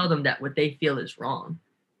can't tell them that what they feel is wrong,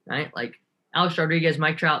 right? Like Alex Rodriguez,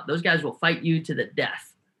 Mike Trout, those guys will fight you to the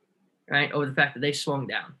death, right, over the fact that they swung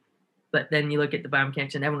down. But then you look at the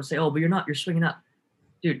biomechanics, and everyone will say, "Oh, but you're swinging up."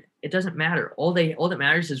 Dude, it doesn't matter. All that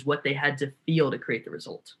matters is what they had to feel to create the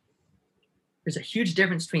result. There's a huge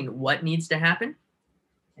difference between what needs to happen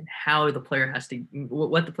and what the player has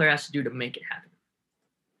to do to make it happen.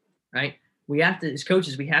 Right? We have to, as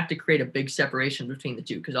coaches, we have to create a big separation between the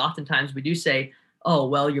two, because oftentimes we do say, "Oh,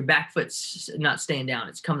 well, your back foot's not staying down.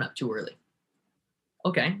 It's coming up too early."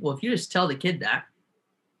 Okay, well, if you just tell the kid that,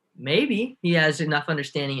 maybe he has enough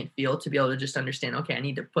understanding and feel to be able to just understand, okay, I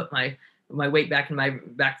need to put my weight back in my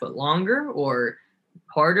back foot longer or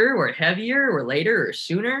harder or heavier or later or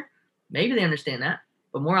sooner. Maybe they understand that.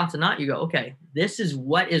 But more often than not, you go, okay, this is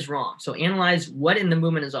what is wrong. So analyze what in the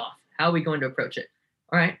movement is off. How are we going to approach it?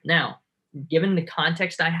 All right, now, given the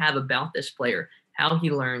context I have about this player, how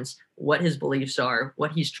he learns, what his beliefs are,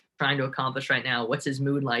 what he's trying to accomplish right now, what's his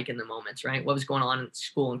mood like in the moments, right? What was going on in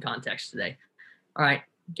school and context today? All right,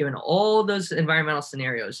 given all those environmental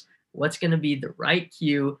scenarios, what's going to be the right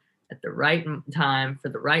cue at the right time for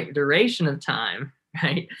the right duration of time,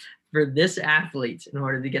 right, for this athlete in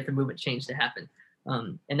order to get the movement change to happen.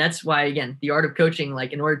 And that's why, again, the art of coaching,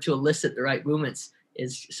 like in order to elicit the right movements,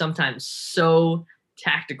 is sometimes so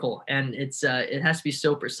tactical, and it has to be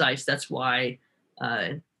so precise. That's why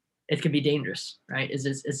it can be dangerous, right?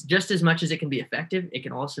 It's just as much as it can be effective, it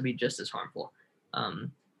can also be just as harmful.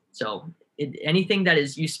 Anything that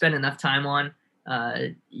is you spend enough time on,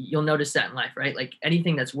 you'll notice that in life, right? Like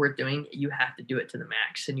anything that's worth doing, you have to do it to the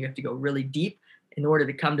max, and you have to go really deep in order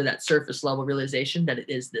to come to that surface level realization that it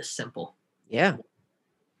is this simple. Yeah.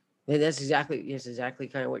 And that's exactly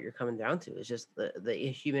kind of what you're coming down to. It's just the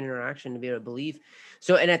human interaction to be able to believe.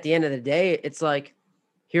 So, and at the end of the day, it's like,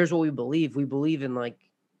 here's what we believe. We believe in like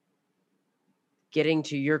getting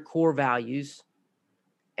to your core values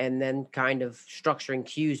and then kind of structuring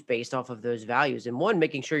cues based off of those values. And one,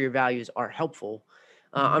 making sure your values are helpful.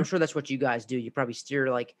 I'm sure that's what you guys do. You probably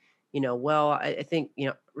steer like, well, I think,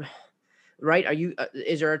 right.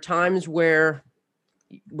 Is there times where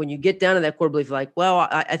when you get down to that core belief, like, well,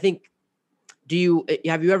 I think,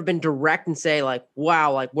 have you ever been direct and say like,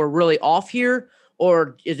 wow, like we're really off here?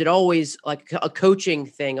 Or is it always like a coaching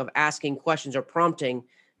thing of asking questions or prompting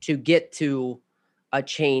to get to a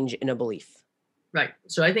change in a belief? Right.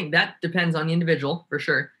 So I think that depends on the individual for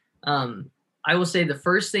sure. I will say the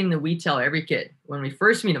first thing that we tell every kid when we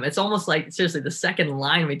first meet them, it's almost like seriously the second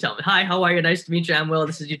line we tell them, "Hi, how are you? Nice to meet you. I'm Will.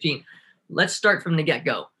 This is Eugene." Let's start from the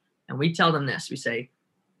get-go. And we tell them this. We say,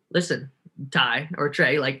 "Listen, Ty or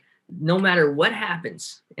Trey, like no matter what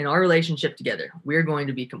happens in our relationship together, we're going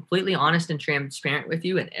to be completely honest and transparent with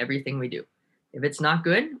you in everything we do. If it's not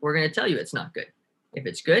good, we're going to tell you it's not good. If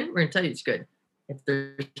it's good, we're going to tell you it's good. If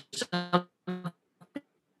there's something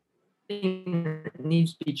that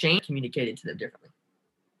needs to be changed, communicated to them differently."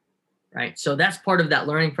 Right. So that's part of that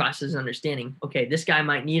learning process and understanding, okay, this guy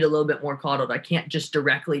might need a little bit more coddled. I can't just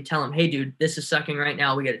directly tell him, "Hey, dude, this is sucking right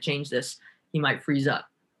now. We got to change this." He might freeze up,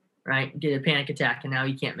 right? Get a panic attack, and now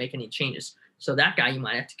he can't make any changes. So that guy, you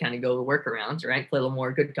might have to kind of go workarounds, right? Play a little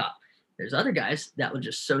more good cop. There's other guys that were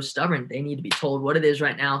just so stubborn. They need to be told what it is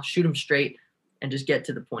right now, shoot them straight, and just get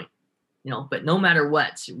to the point. But no matter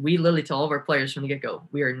what, we literally tell all of our players from the get-go,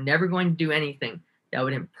 we are never going to do anything that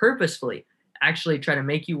would purposefully actually try to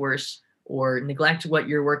make you worse or neglect what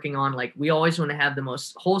you're working on. Like we always want to have the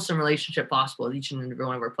most wholesome relationship possible with each and every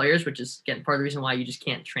one of our players, which is again part of the reason why you just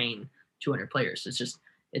can't train 200 players. There's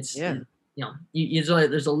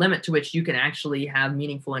a limit to which you can actually have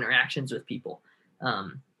meaningful interactions with people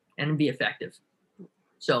and be effective.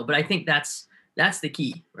 So, but I think that's the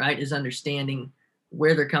key, right? Is understanding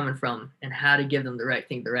where they're coming from and how to give them the right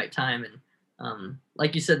thing at the right time. And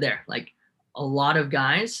like you said there, like a lot of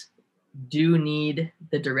guys do need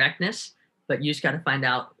the directness, but you just got to find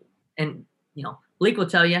out. And, Blake will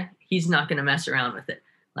tell you, he's not going to mess around with it.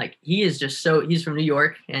 Like he's from New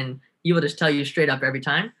York and he will just tell you straight up every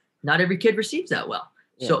time. Not every kid receives that well.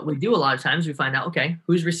 So Yeah. what we do a lot of times, we find out, okay,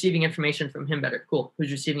 who's receiving information from him better? Cool.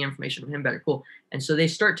 Who's receiving information from him better? Cool. And so they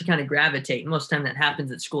start to kind of gravitate. Most of the time that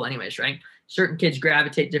happens at school anyways, right? Certain kids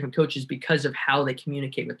gravitate to different coaches because of how they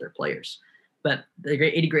communicate with their players. But the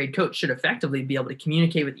 80 grade coach should effectively be able to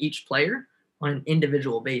communicate with each player on an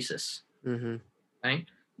individual basis, Mm-hmm. right?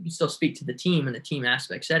 You can still speak to the team in the team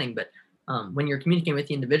aspect setting, but when you're communicating with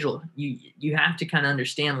the individual, you have to kind of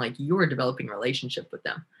understand like you're developing a relationship with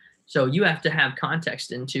them. So you have to have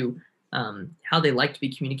context into how they like to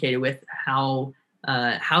be communicated with, how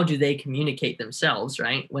do they communicate themselves,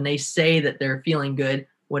 right? When they say that they're feeling good,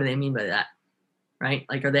 what do they mean by that, right?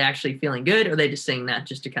 Like, are they actually feeling good, or are they just saying that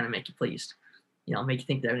just to kind of make you pleased, make you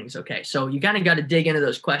think that everything's okay? So you kind of got to dig into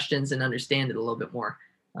those questions and understand it a little bit more.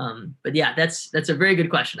 But yeah, that's a very good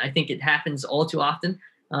question. I think it happens all too often.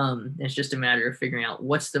 It's just a matter of figuring out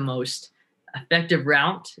what's the most effective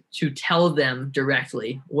route to tell them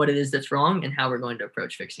directly what it is that's wrong and how we're going to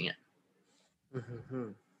approach fixing it. Mm-hmm.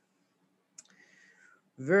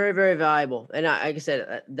 Very, very valuable. And like I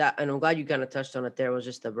said, that, and I'm glad you kind of touched on it. There was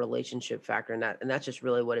just the relationship factor, and that's just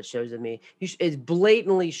really what it shows to me. It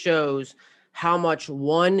blatantly shows how much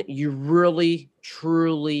you really,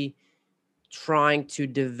 truly trying to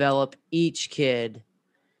develop each kid,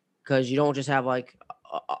 because you don't just have like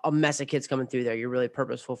a mess of kids coming through there. You're really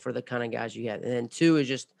purposeful for the kind of guys you get. And then two is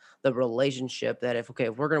just the relationship that if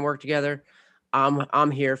we're gonna work together,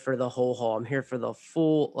 I'm here for the whole haul. I'm here for the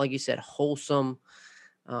full, like you said, wholesome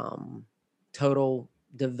total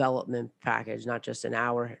development package, not just an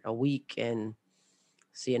hour a week and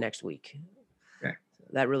see you next week. Right.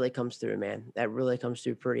 That really comes through, man. That really comes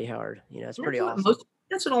through pretty hard. It's pretty awesome.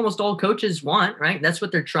 That's what almost all coaches want, right? That's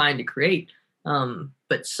what they're trying to create.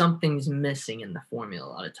 But something's missing in the formula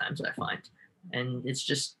a lot of times, I find. And it's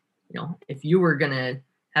just, if you were going to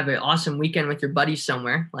have an awesome weekend with your buddies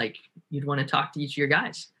somewhere, like you'd want to talk to each of your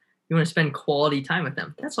guys. You want to spend quality time with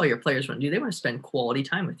them. That's all your players want to do. They want to spend quality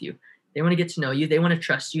time with you. They want to get to know you. They want to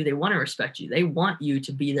trust you. They want to respect you. They want you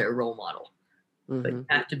to be their role model. Mm-hmm. But you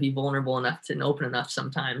have to be vulnerable enough and open enough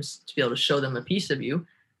sometimes to be able to show them a piece of you,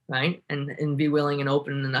 right? And be willing and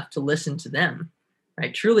open enough to listen to them,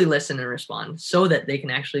 right? Truly listen and respond so that they can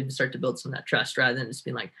actually start to build some of that trust, rather than just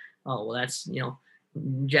being like, oh, well, that's,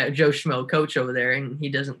 Joe Schmo coach over there, and he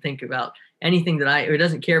doesn't think about anything that or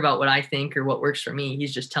doesn't care about what I think or what works for me.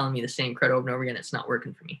 He's just telling me the same crud over and over again. It's not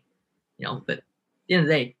working for me, but at the end of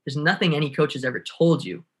the day, there's nothing any coach has ever told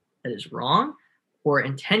you that is wrong or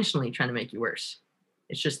intentionally trying to make you worse.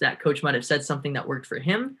 It's just that coach might have said something that worked for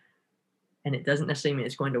him, and it doesn't necessarily mean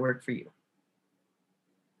it's going to work for you.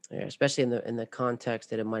 Yeah, especially in the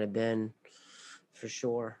context that it might have been, for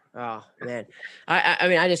sure. Oh man, I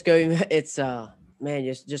mean, I just go. It's man,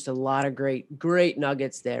 just a lot of great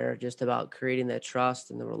nuggets there, just about creating that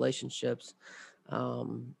trust and the relationships. Oh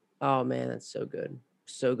man, that's so good.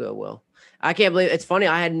 So good, Will. I can't believe it's funny.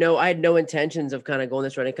 I had no intentions of kind of going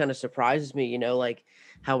this route. It kind of surprises me, like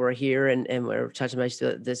how we're here and we're touching base.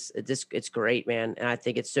 This it's great, man. And I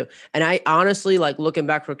think it's so. And I honestly, like, looking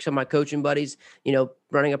back for some of my coaching buddies,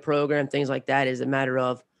 running a program, things like that, is a matter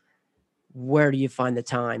of where do you find the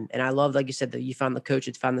time? And I love, like you said, that you found the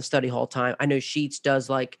coaches, found the study hall time. I know Sheets does,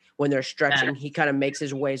 like, when they're stretching, he kind of makes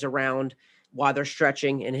his ways around while they're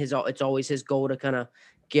stretching, and it's always his goal to kind of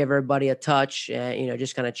give everybody a touch,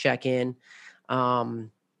 just kind of check in.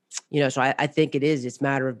 So I think it's a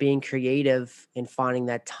matter of being creative and finding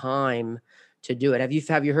that time to do it.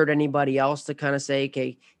 Have you heard anybody else to kind of say,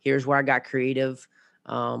 okay, here's where I got creative,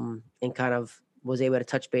 and kind of was able to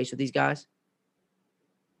touch base with these guys?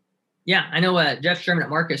 Yeah, I know Jeff Sherman at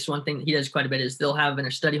Marcus, one thing that he does quite a bit is they'll have in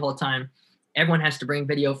a study hall time, everyone has to bring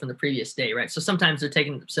video from the previous day, right? So sometimes they're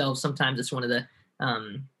taking it themselves. Sometimes it's one of the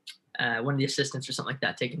assistants or something like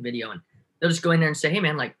that taking video, and they'll just go in there and say, hey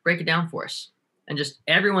man, like, break it down for us. And just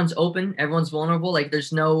everyone's open, everyone's vulnerable. Like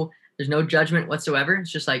there's no judgment whatsoever.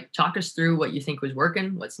 It's just like, talk us through what you think was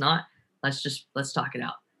working, what's not. Let's talk it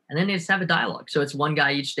out. And then they just have a dialogue. So it's one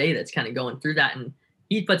guy each day that's kind of going through that. And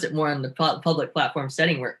he puts it more on the public platform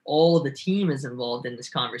setting where all of the team is involved in this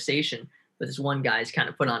conversation, but this one guy is kind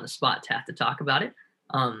of put on the spot to have to talk about it.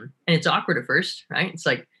 And it's awkward at first, right? It's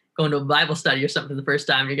like going to a Bible study or something for the first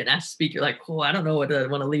time, and you're getting asked to speak. You're like, oh, I don't know what I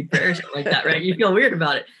want to lead prayer or something like that, right? You feel weird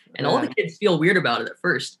about it. And all the kids feel weird about it at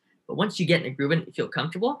first. But once you get in a groove and you feel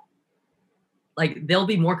comfortable, like, they'll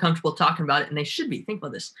be more comfortable talking about it. And they should be. Think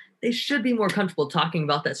about this. They should be more comfortable talking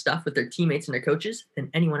about that stuff with their teammates and their coaches than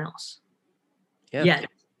anyone else. Yeah. Yet,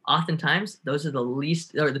 oftentimes, those are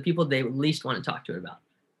the people they least want to talk to it about.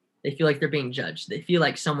 They feel like they're being judged. They feel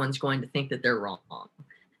like someone's going to think that they're wrong.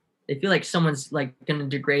 They feel like someone's, like, going to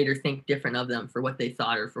degrade or think different of them for what they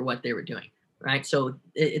thought or for what they were doing. right? So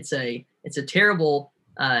it's a terrible,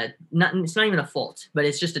 it's not even a fault, but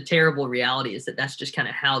it's just a terrible reality, is that that's just kind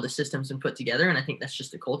of how the system's been put together. And I think that's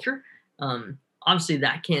just the culture. Obviously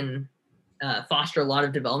that can foster a lot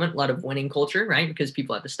of development, a lot of winning culture, right? Because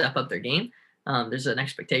people have to step up their game. There's an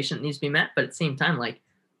expectation that needs to be met, but at the same time, like,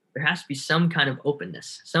 there has to be some kind of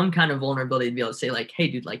openness, some kind of vulnerability to be able to say, like, hey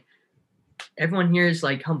dude, like, everyone here is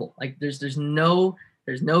like humble. Like there's no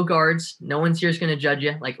guards. No one's here is going to judge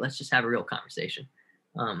you. Like, let's just have a real conversation.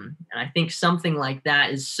 And I think something like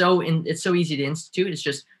that is it's so easy to institute. It's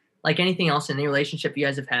just like anything else in any relationship you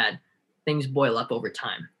guys have had, things boil up over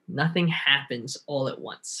time. Nothing happens all at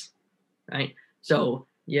once, right? So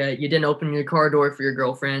yeah, you didn't open your car door for your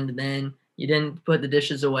girlfriend, and then you didn't put the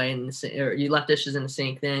dishes away or you left dishes in the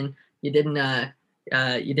sink. Then you didn't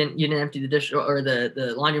empty the dish or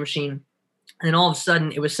the laundry machine. And then all of a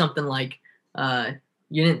sudden it was something like,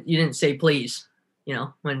 you didn't say please,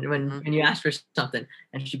 when you asked for something,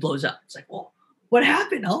 and she blows up. It's like, well, what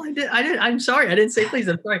happened? Oh, I'm sorry. I didn't say please.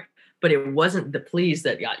 I'm sorry. But it wasn't the please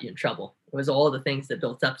that got you in trouble. It was all the things that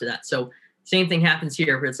built up to that. So same thing happens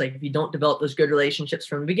here, where it's like, if you don't develop those good relationships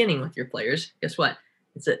from the beginning with your players, guess what?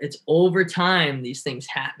 It's over time these things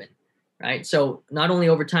happen, right? So not only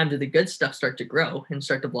over time do the good stuff start to grow and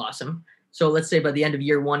start to blossom. So let's say by the end of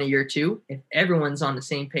year 1 or year 2, if everyone's on the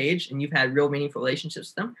same page and you've had real meaningful relationships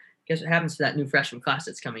with them, guess what happens to that new freshman class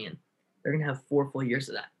that's coming in? They're going to have 4 full years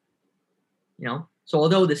of that. So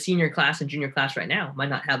although the senior class and junior class right now might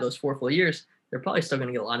not have those 4 full years, they're probably still going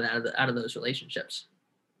to get a lot of that out of those relationships,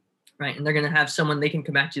 right? And they're going to have someone they can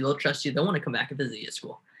come back to. They'll trust you. They'll want to come back and visit you at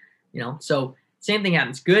school. So same thing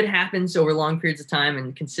happens. Good happens over long periods of time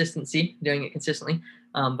and consistency, doing it consistently.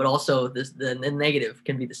 But also the negative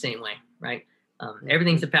can be the same way, right?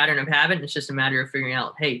 Everything's a pattern of habit. And it's just a matter of figuring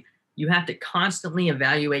out, hey, you have to constantly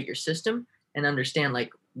evaluate your system and understand,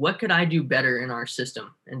 like, what could I do better in our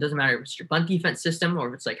system? And it doesn't matter if it's your bunt defense system or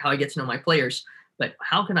if it's like how I get to know my players, but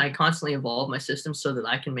how can I constantly evolve my system so that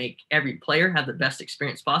I can make every player have the best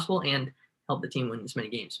experience possible and help the team win as many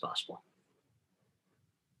games as possible?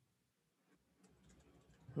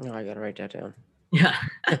 No, I got to write that down. Yeah.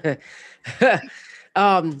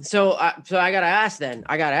 So I got to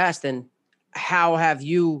ask then, how have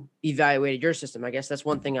you evaluated your system? I guess that's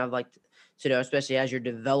one thing I'd like to know, especially as your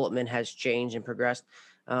development has changed and progressed.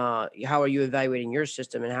 How are you evaluating your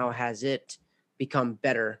system, and how has it become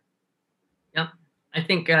better? Yep. I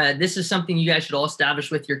think this is something you guys should all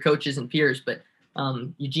establish with your coaches and peers, but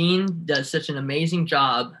Eugene does such an amazing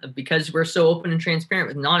job because we're so open and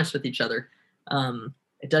transparent and honest with each other.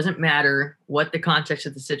 It doesn't matter what the context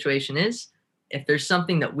of the situation is. If there's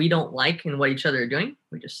something that we don't like in what each other are doing,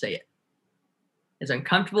 we just say it. As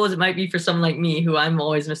uncomfortable as it might be for someone like me, who I'm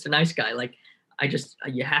always Mr. Nice Guy, like,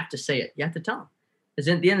 you have to say it. You have to tell them. Because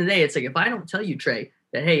at the end of the day, it's like, if I don't tell you, Trey,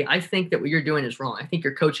 that, hey, I think that what you're doing is wrong. I think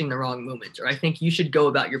you're coaching the wrong movement, or I think you should go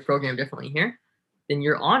about your program differently here, then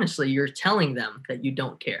you're telling them that you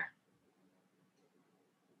don't care.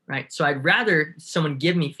 Right. So I'd rather someone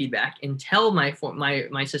give me feedback and tell my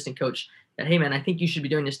assistant coach that, hey, man, I think you should be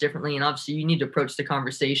doing this differently. And obviously you need to approach the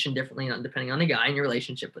conversation differently depending on the guy and your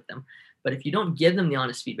relationship with them. But if you don't give them the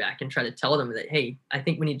honest feedback and try to tell them that, hey, I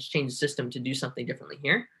think we need to change the system to do something differently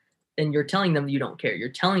here, then you're telling them that you don't care. You're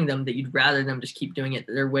telling them that you'd rather them just keep doing it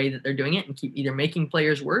their way that they're doing it and keep either making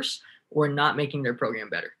players worse or not making their program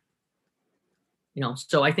better.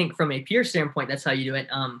 So I think from a peer standpoint, that's how you do it.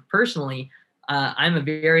 Personally, I'm a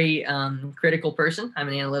very critical person. I'm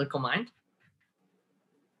an analytical mind.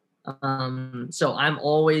 So I'm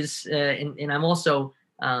always, and I'm also,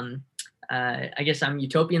 I guess I'm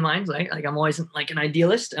utopian mind, right? Like I'm always like an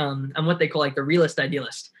idealist. I'm what they call like the realist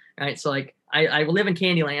idealist, right? So like I live in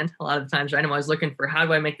Candyland a lot of the times, right? I'm always looking for, how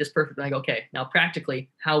do I make this perfect? And I go, okay, now practically,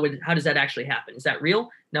 how does that actually happen? Is that real?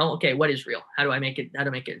 No. Okay. What is real? How to make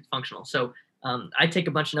it functional? So I take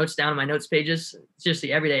a bunch of notes down on my notes pages.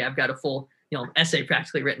 Seriously, every day I've got a full, essay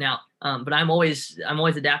practically written out. But I'm always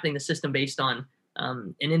adapting the system based on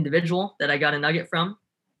an individual that I got a nugget from,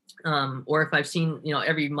 or if I've seen,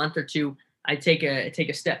 every month or two, I take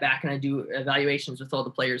a step back and I do evaluations with all the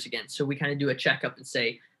players again. So we kind of do a checkup and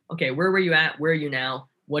say, okay, where were you at? Where are you now?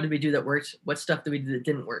 What did we do that worked? What stuff did we do that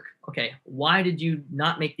didn't work? Okay, why did you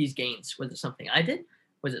not make these gains? Was it something I did?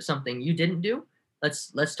 Was it something you didn't do?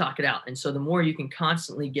 Let's talk it out. And so the more you can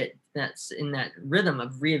constantly get that's in that rhythm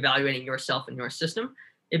of reevaluating yourself and your system,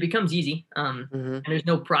 it becomes easy. And there's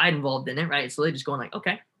no pride involved in it, right? It's literally just going like,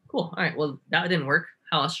 okay, cool. All right, well, that didn't work.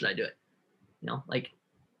 How else should I do it?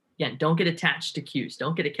 Again, don't get attached to cues.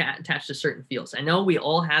 Don't get attached to certain feels. I know we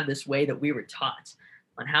all have this way that we were taught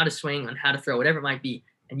on how to swing, on how to throw, whatever it might be.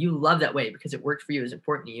 And you love that way because it worked for you, is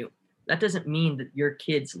important to you. that doesn't mean that your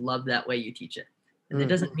kids love that way you teach it. And it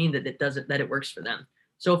doesn't mean that it works for them.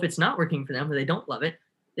 So if it's not working for them or they don't love it,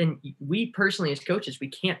 then we personally as coaches, we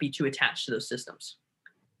can't be too attached to those systems.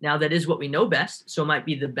 Now that is what we know best. So it might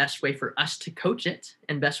be the best way for us to coach it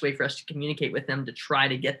and best way for us to communicate with them to try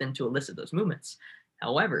to get them to elicit those movements.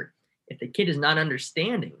 However, if the kid is not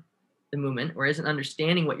understanding the movement or isn't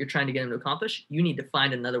understanding what you're trying to get them to accomplish, you need to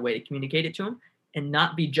find another way to communicate it to them and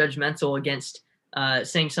not be judgmental against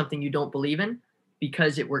saying something you don't believe in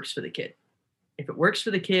because it works for the kid. If it works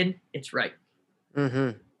for the kid, it's right.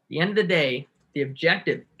 At the end of the day, the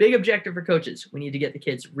big objective for coaches, we need to get the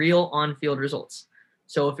kids real on-field results.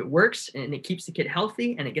 So if it works and it keeps the kid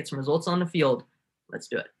healthy and it gets some results on the field, let's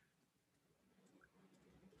do it.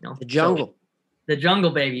 The jungle. So, the jungle,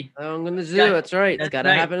 baby. I'm going to zoo. That's right. It's got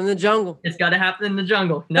to happen in the jungle. It's got to happen in the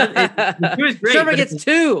jungle. No, the zoo is great. Sherman gets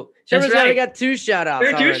 2. Sherman's already got 2 shout-outs.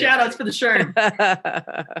 There are 2 shout-outs for the Sherm.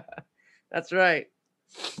 That's right.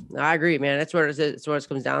 I agree, man. That's what it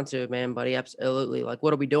comes down to, man, buddy. Absolutely. Like,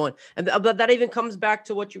 what are we doing? And that even comes back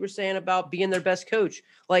to what you were saying about being their best coach.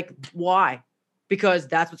 Like, why? Because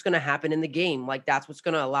that's what's going to happen in the game. Like, that's what's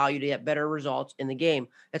going to allow you to get better results in the game.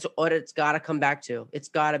 That's what it's got to come back to. It's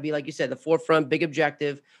got to be, like you said, the forefront, big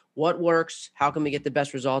objective. What works? How can we get the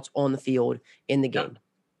best results on the field in the game?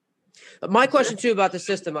 But my question, too, about the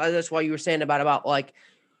system, that's why you were saying about like,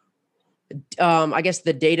 I guess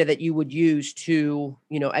the data that you would use to,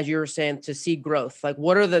 as you were saying, to see growth. Like,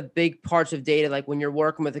 what are the big parts of data? Like, when you're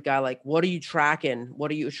working with a guy, like, what are you tracking?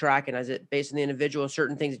 What are you tracking? Is it based on the individual,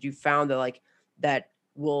 certain things that you found that, like, that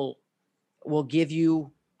will give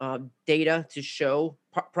you data to show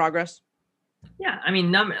progress? Yeah, I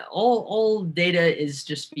mean, all data is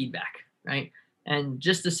just feedback, right? And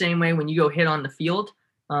just the same way when you go hit on the field,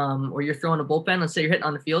 or you're throwing a bullpen, let's say you're hitting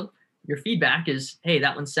on the field, your feedback is, hey,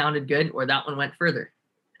 that one sounded good, or that one went further.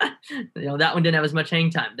 That one didn't have as much hang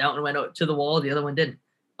time. That one went out to the wall, the other one didn't.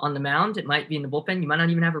 On the mound, it might be in the bullpen. You might not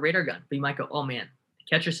even have a radar gun, but you might go, oh man, the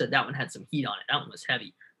catcher said that one had some heat on it. That one was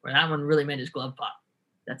heavy. Or that one really made his glove pop.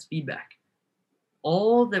 That's feedback.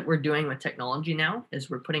 All that we're doing with technology now is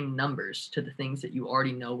we're putting numbers to the things that you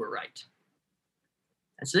already know were right.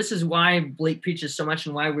 And so this is why Blake preaches so much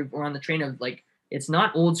and why we're on the train of, like, it's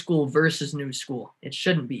not old school versus new school. It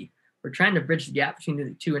shouldn't be. We're trying to bridge the gap between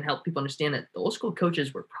the two and help people understand that the old school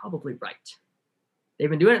coaches were probably right. They've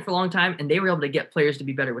been doing it for a long time, and they were able to get players to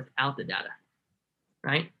be better without the data,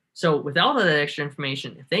 right? So with all of that extra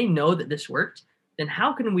information, if they know that this worked, then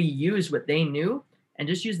how can we use what they knew and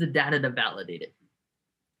just use the data to validate it?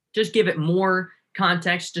 Just give it more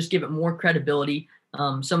context, just give it more credibility.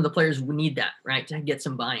 Some of the players would need that, right, to get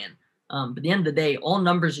some buy-in. But at the end of the day, all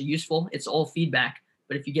numbers are useful. It's all feedback.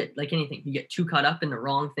 But if you get, like anything, you get too caught up in the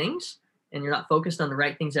wrong things and you're not focused on the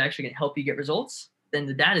right things that are actually going to help you get results, then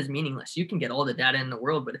the data is meaningless. You can get all the data in the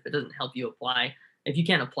world, but if it doesn't help you apply, if you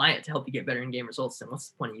can't apply it to help you get better in-game results, then what's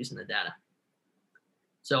the point of using the data?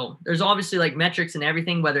 So there's obviously like metrics and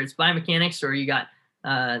everything, whether it's biomechanics or you got,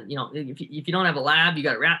 if you don't have a lab, you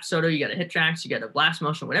got a Rapsodo, you got a HitTrax, you got a blast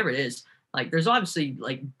motion, whatever it is. Like, there's obviously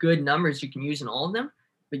like good numbers you can use in all of them,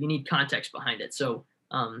 but you need context behind it. So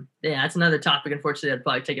that's another topic. Unfortunately, that'd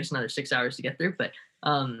probably take us another 6 hours to get through. But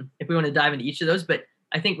if we want to dive into each of those, but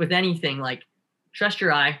I think with anything, like, trust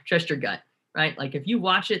your eye, trust your gut, right? Like, if you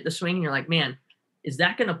watch it, the swing, and you're like, man, is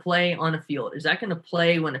that going to play on a field? Is that going to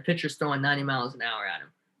play when a pitcher's throwing 90 miles an hour at him?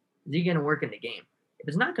 Is he going to work in the game? If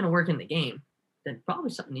it's not going to work in the game, then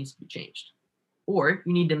probably something needs to be changed. Or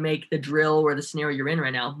you need to make the drill or the scenario you're in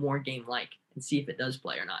right now more game-like and see if it does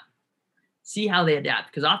play or not. See how they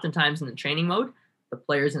adapt. Because oftentimes in the training mode, the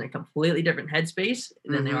player's in a completely different headspace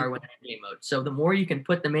than they are when in game mode. So the more you can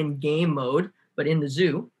put them in game mode, but in the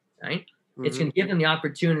zoo, right? It's going to give them the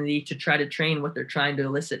opportunity to try to train what they're trying to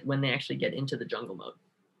elicit when they actually get into the jungle mode.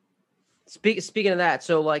 Speaking of that,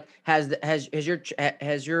 so like, has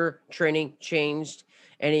your training changed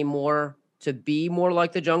any more to be more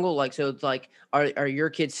like the jungle? Like, so it's like, are your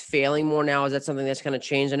kids failing more now? Is that something that's kind of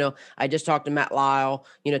changed? I know I just talked to Matt Lyle,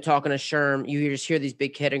 talking to Sherm, you just hear these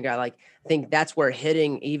big hitting guys. Like, I think that's where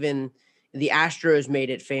hitting, even the Astros made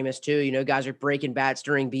it famous too. Guys are breaking bats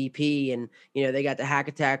during BP and, they got the hack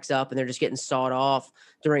attacks up and they're just getting sawed off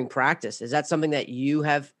during practice. Is that something that you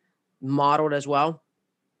have modeled as well?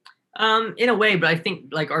 In a way, but I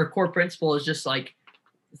think like our core principle is just like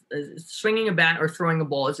swinging a bat or throwing a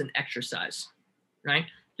ball is an exercise, right?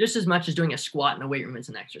 Just as much as doing a squat in a weight room is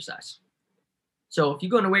an exercise. So if you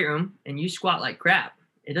go in a weight room and you squat like crap,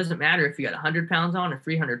 it doesn't matter if you got 100 pounds on or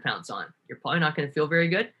 300 pounds on. You're probably not going to feel very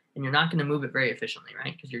good and you're not going to move it very efficiently,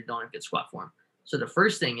 right? Because you don't have good squat form. So the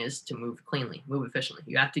first thing is to move cleanly, move efficiently.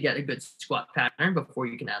 You have to get a good squat pattern before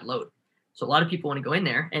you can add load. So a lot of people want to go in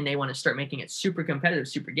there and they want to start making it super competitive,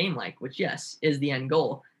 super game-like, which yes, is the end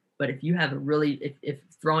goal. But if you have a really, if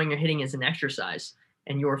throwing or hitting is an exercise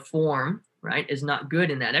and your form, right, is not good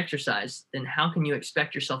in that exercise, then how can you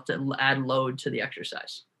expect yourself to add load to the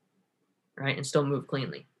exercise, right, and still move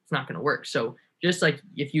cleanly? It's not going to work. So just like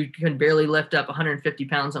if you can barely lift up 150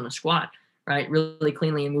 pounds on a squat, right, really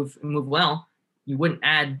cleanly and move well, you wouldn't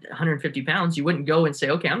add 150 pounds. You wouldn't go and say,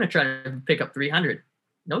 okay, I'm going to try to pick up 300.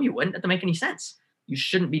 No, you wouldn't. That doesn't make any sense. You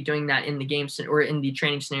shouldn't be doing that in the game or in the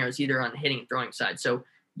training scenarios, either on the hitting and throwing side. So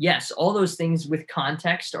yes, all those things with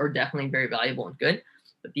context are definitely very valuable and good.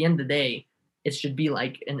 But at the end of the day, it should be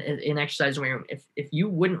like an exercise weight room. If you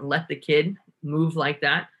wouldn't let the kid move like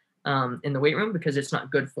that in the weight room because it's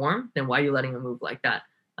not good form, then why are you letting them move like that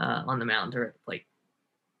on the mound or at the plate?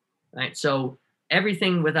 Right. So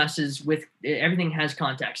everything with us is everything has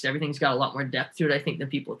context. Everything's got a lot more depth to it, I think, than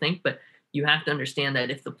people think. But you have to understand that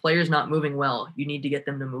if the player's not moving well, you need to get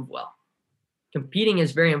them to move well. Competing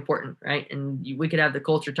is very important, right? And we could have the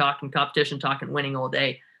culture talk and competition talk and winning all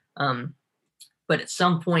day. But at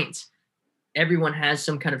some point, everyone has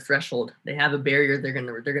some kind of threshold. They have a barrier they're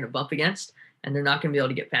gonna bump against, and they're not gonna be able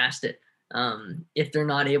to get past it if they're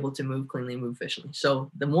not able to move cleanly, move efficiently. So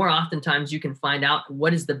the more oftentimes you can find out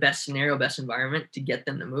what is the best scenario, best environment to get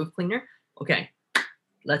them to move cleaner. Okay,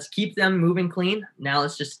 let's keep them moving clean. Now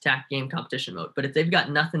let's just attack game competition mode. But if they've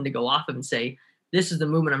got nothing to go off of and say, this is the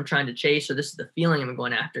movement I'm trying to chase, or this is the feeling I'm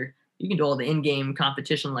going after, you can do all the in-game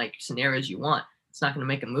competition-like scenarios you want. It's not going to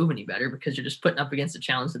make them move any better because you're just putting up against a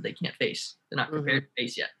challenge that they can't face. They're not prepared to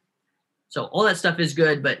face yet. So all that stuff is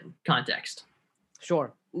good, but context.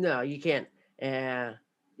 Sure. No, you can't.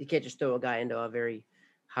 You can't just throw a guy into a very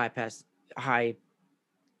high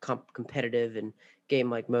competitive and game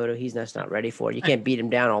like Moto. He's just not ready for it. You can't beat him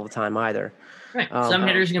down all the time either. Right. Some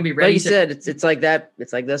hitters are going to be ready. Like you said, it's like that.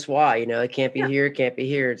 It's like that's why, it can't be here, can't be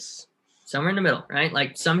here. It's somewhere in the middle, right?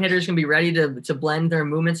 Like some hitters can be ready to blend their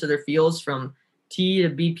movements or their feels from T to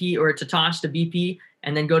BP or to toss to BP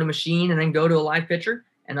and then go to machine and then go to a live pitcher.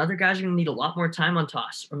 And other guys are going to need a lot more time on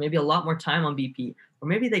toss or maybe a lot more time on BP, or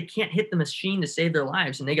maybe they can't hit the machine to save their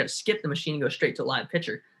lives and they got to skip the machine and go straight to a live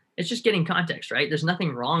pitcher. It's just getting context, right? There's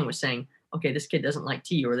nothing wrong with saying, okay, this kid doesn't like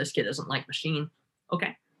T or this kid doesn't like machine.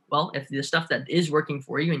 Okay, well, if the stuff that is working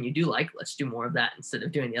for you and you do like, let's do more of that instead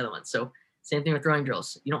of doing the other one. So same thing with throwing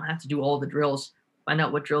drills. You don't have to do all the drills. Find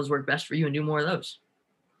out what drills work best for you and do more of those,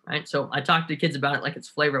 right? So I talk to kids about it like it's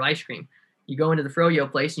flavor of ice cream. You go into the froyo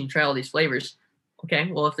place and you try all these flavors.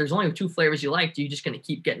 Okay, well, if there's only 2 flavors you liked, are you just going to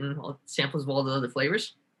keep getting samples of all the other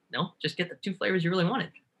flavors? No, just get the 2 flavors you really wanted.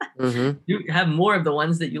 You have more of the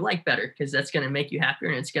ones that you like better because that's going to make you happier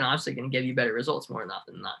and it's obviously going to give you better results more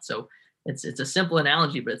often than not. So it's a simple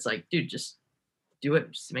analogy, but it's like, dude, just do it.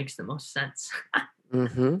 It just makes the most sense.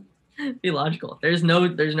 Be logical. There's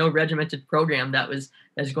no regimented program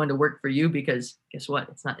that's going to work for you because guess what?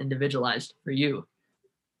 It's not individualized for you.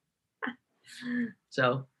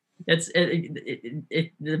 So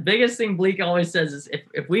the biggest thing Bleak always says is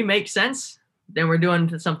if we make sense, then we're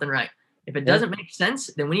doing something right. If it doesn't make sense,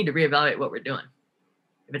 then we need to reevaluate what we're doing.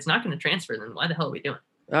 If it's not going to transfer, then why the hell are we doing?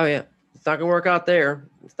 Oh yeah, it's not going to work out there.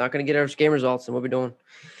 It's not going to get our game results, and what we're doing.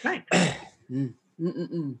 Right.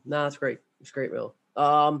 No, that's great. It's great, Will.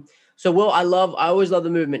 So Will, I always love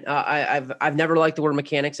the movement. I've never liked the word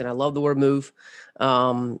mechanics, and I love the word move.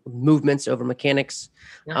 Movements over mechanics.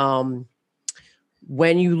 Yeah.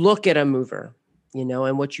 When you look at a mover,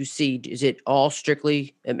 and what you see, is it all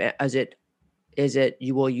strictly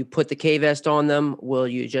will you put the K vest on them? Will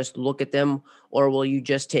you just look at them, or will you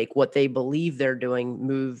just take what they believe they're doing,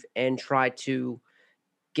 move, and try to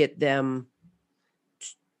get them,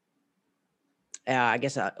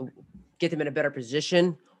 get them in a better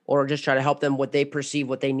position, or just try to help them what they perceive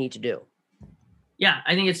what they need to do? Yeah,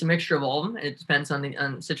 I think it's a mixture of all of them. It depends on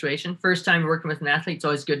the situation. First time working with an athlete, it's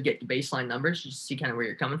always good to get the baseline numbers just to see kind of where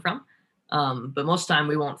you're coming from. But most time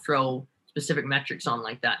we won't throw specific metrics on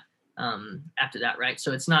like that after that, right?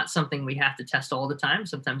 So it's not something we have to test all the time.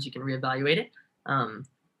 Sometimes you can reevaluate it.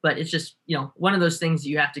 But it's just, one of those things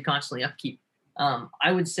you have to constantly upkeep.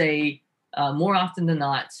 I would say more often than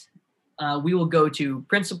not, we will go to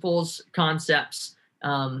principles, concepts,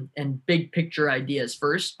 and big picture ideas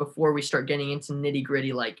first before we start getting into nitty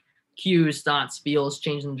gritty like cues, thoughts, feels,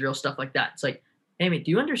 changing the drill, stuff like that. It's like, hey, mate, do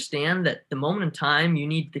you understand that the moment in time you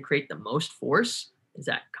need to create the most force is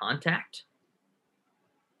at contact?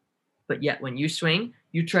 But yet when you swing,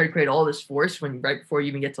 you try to create all this force right before you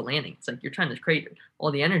even get to landing. It's like you're trying to create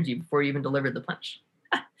all the energy before you even deliver the punch.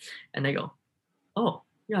 And they go, oh,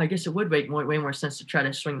 Yeah, I guess it would make way more sense to try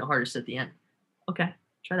to swing the hardest at the end. Okay,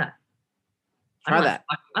 try that. Try that.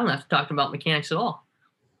 I don't have to talk about mechanics at all.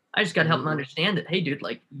 I just got to help them understand that, hey, dude,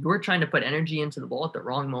 like you're trying to put energy into the ball at the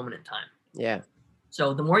wrong moment in time. Yeah.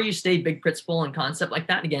 So the more you stay big principle and concept like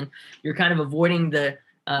that, again, you're kind of avoiding the,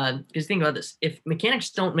 because think about this. If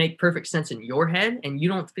mechanics don't make perfect sense in your head and you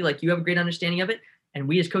don't feel like you have a great understanding of it, and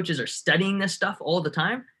we as coaches are studying this stuff all the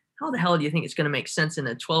time, how the hell do you think it's going to make sense in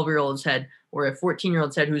a 12-year-old's head or a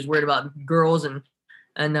 14-year-old's head who's worried about girls and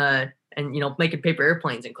making paper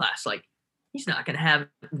airplanes in class? Like, he's not going to have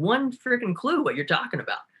one freaking clue what you're talking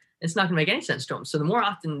about. It's not going to make any sense to him. So the more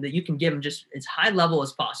often that you can give him just as high level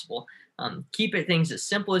as possible, keep it things as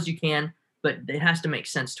simple as you can, but it has to make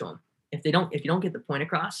sense to them. If you don't get the point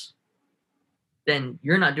across, then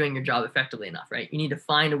you're not doing your job effectively enough, right? You need to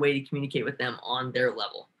find a way to communicate with them on their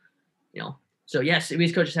level, So yes, we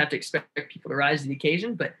as coaches have to expect people to rise to the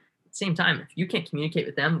occasion, but at the same time, if you can't communicate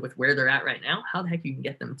with them with where they're at right now, how the heck you can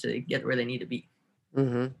get them to get where they need to be?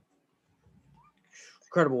 Mm-hmm.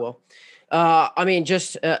 Incredible, Will. I mean,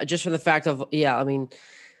 just from the fact of,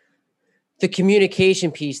 the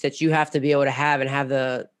communication piece that you have to be able to have and have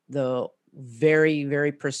the very,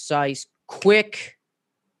 very precise, quick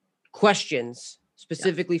questions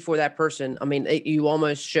specifically for that person. I mean, you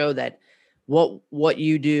almost show that what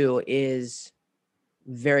you do is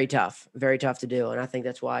very tough to do. And I think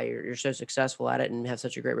that's why you're so successful at it and have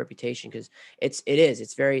such a great reputation, because it's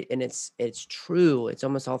very, and it's true. It's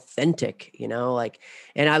almost authentic, and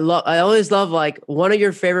I always love, like, one of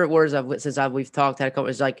your favorite words we've talked, had a couple,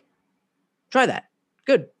 is like, try that.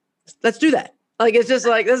 Good. Let's do that. Like, it's just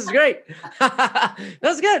like, this is great.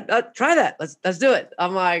 That's good. Try that. Let's do it.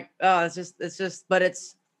 I'm like, oh, it's just, but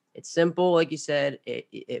it's simple. Like you said,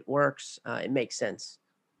 it works. It makes sense.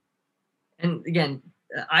 And again,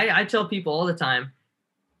 I tell people all the time,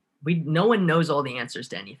 no one knows all the answers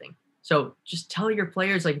to anything. So just tell your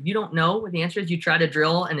players, like, if you don't know what the answer is, you try to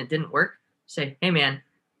drill and it didn't work, say, hey man,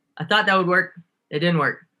 I thought that would work. It didn't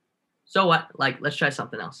work. So what? Like, let's try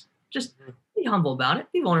something else. Just be humble about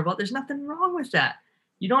it. Be vulnerable. There's nothing wrong with that.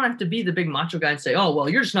 You don't have to be the big macho guy and say, oh, well,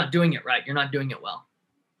 you're just not doing it right. You're not doing it well.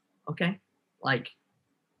 Okay. Like,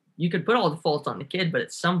 you could put all the fault on the kid, but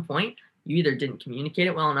at some point you either didn't communicate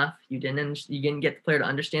it well enough. You didn't get the player to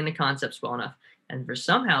understand the concepts well enough. And for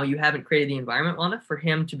somehow you haven't created the environment well enough for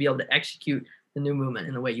him to be able to execute the new movement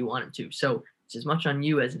in the way you want him to. So it's as much on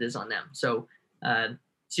you as it is on them. So,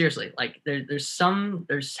 seriously, like there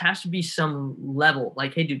has to be some level,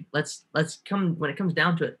 like, hey dude, let's come, when it comes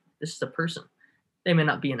down to it, this is a person. They may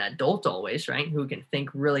not be an adult always, right? Who can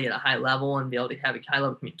think really at a high level and be able to have a high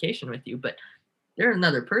level communication with you, but they're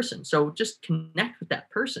another person. So just connect with that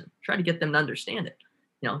person. Try to get them to understand it.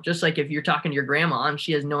 Just like if you're talking to your grandma and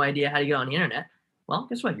she has no idea how to get on the internet, well,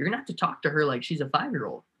 guess what? You're going to have to talk to her like she's a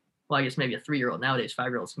 5-year-old. Well, I guess maybe a 3-year-old. Nowadays,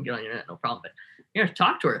 5-year-olds can get on the internet, no problem. But you're going to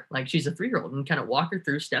talk to her like she's a 3-year-old and kind of walk her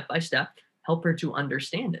through step by step, help her to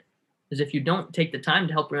understand it. Because if you don't take the time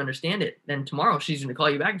to help her understand it, then tomorrow she's going to call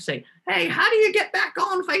you back and say, hey, how do you get back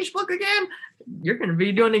on Facebook again? You're going to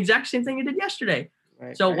be doing the exact same thing you did yesterday.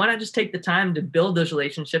 Right, so why not just take the time to build those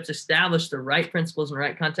relationships, establish the right principles and the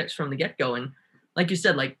right context from the get-go? And like you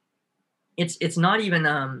said, like, it's not even,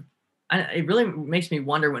 it really makes me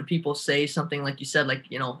wonder when people say something like you said, like,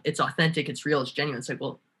 it's authentic, it's real, it's genuine. It's like,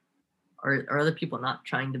 well, are other people not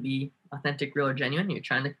trying to be authentic, real, or genuine? You're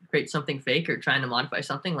trying to create something fake or trying to modify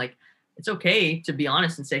something. Like, it's okay to be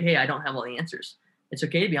honest and say, hey, I don't have all the answers. It's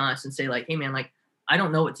okay to be honest and say, like, hey man, like, I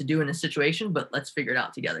don't know what to do in this situation, but let's figure it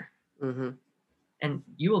out together. Mm-hmm. And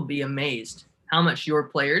you will be amazed how much your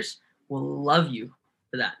players will love you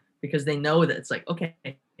for that, because they know that it's like, okay,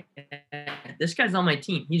 this guy's on my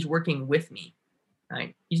team. He's working with me,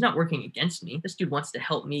 right? He's not working against me. This dude wants to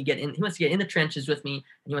help me get in. He wants to get in the trenches with me,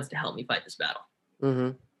 and he wants to help me fight this battle.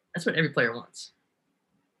 Mm-hmm. That's what every player wants.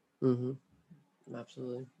 Mm-hmm.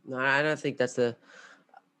 Absolutely. No, I don't think that's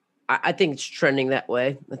I think it's trending that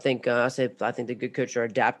way. I think I think the good coaches are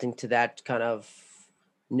adapting to that kind of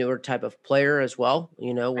newer type of player as well,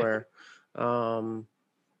 where and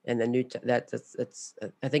the new that's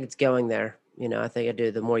I think it's going there. I think I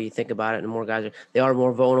do. The more you think about it, the more guys they are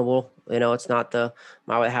more vulnerable. It's not the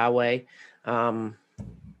my way highway.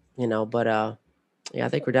 But I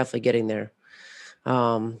think we're definitely getting there.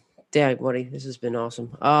 Dang, buddy, this has been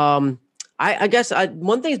awesome. I guess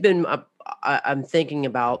one thing's been I'm thinking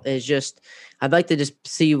about is just I'd like to just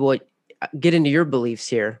see get into your beliefs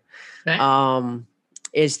here. Okay.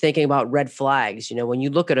 Is thinking about red flags. When you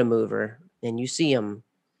look at a mover and you see them,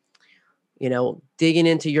 digging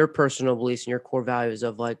into your personal beliefs and your core values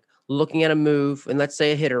of, like, looking at a move, and let's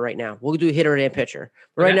say a hitter right now. We'll do hitter and pitcher.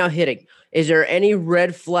 But right Okay. now, hitting. Is there any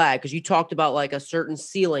red flag? Because you talked about like a certain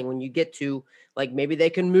ceiling when you get to like maybe they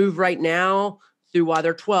can move right now through while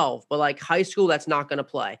they're 12, but like high school, that's not going to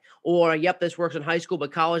play. Or, yep, this works in high school,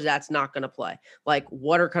 but college, that's not going to play. Like,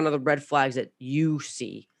 what are kind of the red flags that you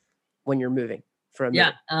see when you're moving for a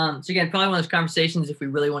minute? So again, probably one of those conversations, if we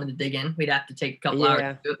really wanted to dig in, we'd have to take a couple hours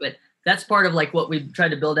Yeah. to do it. But that's part of like what we've tried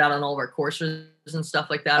to build out on all of our courses and stuff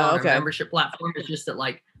like that on our membership platform. Is just that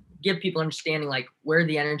like give people understanding like where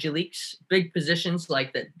the energy leaks, big positions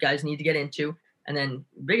like that guys need to get into. And then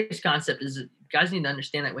biggest concept is that guys need to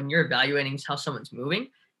understand that when you're evaluating how someone's moving,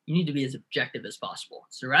 you need to be as objective as possible.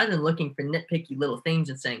 So rather than looking for nitpicky little things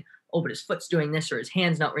and saying, oh, but his foot's doing this or his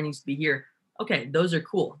hand's not where it needs to be here. Okay, those are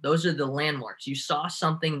cool. Those are the landmarks. You saw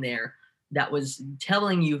something there that was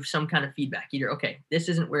telling you some kind of feedback. Either, okay, this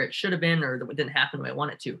isn't where it should have been, or it didn't happen the way I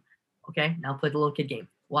want it to. Okay, now play the little kid game.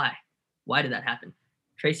 Why? Why did that happen?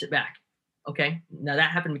 Trace it back. Okay, now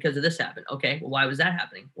that happened because of this happened. Okay, well, why was that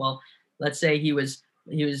happening? Well, let's say he was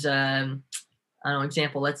I don't know,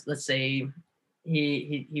 example, let's say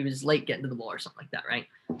he was late getting to the ball or something like that, right?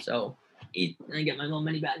 So I get my little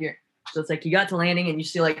mini bat here. So it's like he got to landing and you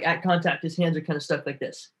see like at contact, his hands are kind of stuck like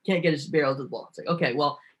this. Can't get his barrel to the ball. It's like, okay,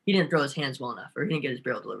 well, he didn't throw his hands well enough or he didn't get his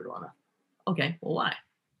barrel delivered well enough. Okay, well, why?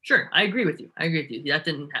 Sure, I agree with you. That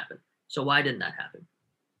didn't happen. So why didn't that happen?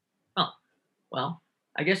 Oh, well,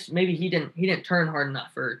 I guess maybe he didn't turn hard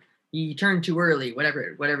enough or he turned too early,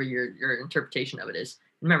 whatever your interpretation of it is.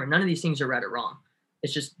 Remember, none of these things are right or wrong.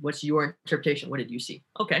 It's just what's your interpretation? What did you see?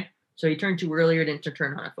 Okay. So he turned too early or didn't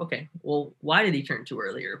turn hard enough. Okay. Well, why did he turn too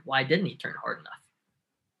early or why didn't he turn hard enough?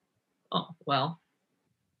 Oh, well,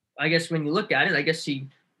 I guess when you look at it, I guess he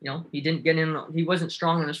didn't get in. He wasn't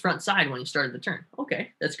strong on his front side when he started the turn.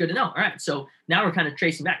 Okay. That's good to know. All right. So now we're kind of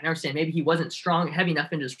tracing back. Now we're saying maybe he wasn't strong, heavy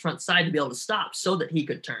enough into his front side to be able to stop so that he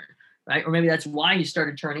could turn. Right. Or maybe that's why he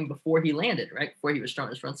started turning before he landed, right? Before he was strong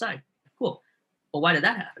on his front side. Cool. Well, why did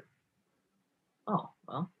that happen? Oh,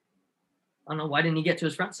 well, I don't know. Why didn't he get to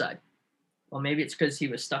his front side? Well, maybe it's because he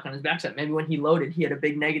was stuck on his backside. Maybe when he loaded, he had a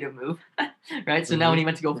big negative move, right? So now when he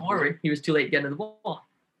went to go forward, he was too late getting to the ball,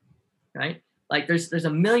 right? Like there's a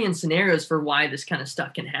million scenarios for why this kind of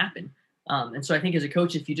stuff can happen. And so I think as a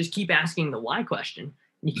coach, if you just keep asking the why question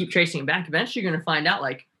and you keep tracing it back, eventually you're going to find out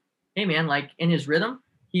like, hey man, like in his rhythm,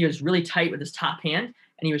 he was really tight with his top hand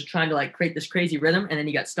and he was trying to like create this crazy rhythm. And then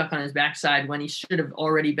he got stuck on his backside when he should have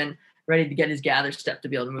already been ready to get his gather step to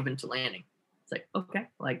be able to move into landing. It's like, okay,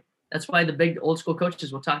 like that's why the big old school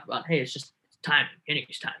coaches will talk about, hey, it's just timing,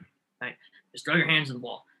 hitting's timing, right? Just throw your hands to the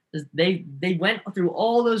ball. They went through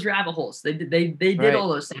all those rabbit holes. They did all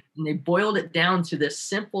those things and they boiled it down to this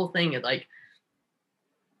simple thing of like,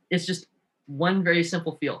 it's just one very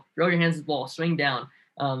simple feel. Throw your hands to the ball, swing down,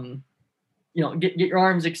 get your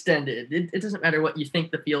arms extended. It doesn't matter what you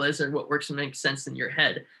think the feel is or what works and makes sense in your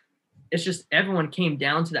head. It's just everyone came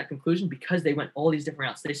down to that conclusion because they went all these different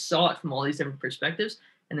routes. They saw it from all these different perspectives.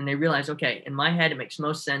 And then they realized, okay, in my head, it makes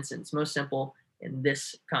most sense and it's most simple in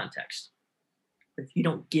this context. But if you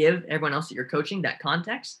don't give everyone else that you're coaching that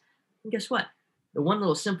context, then guess what? The one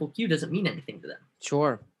little simple cue doesn't mean anything to them.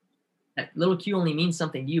 Sure. That little cue only means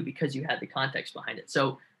something to you because you had the context behind it.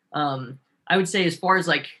 So I would say as far as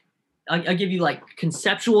like, I'll give you like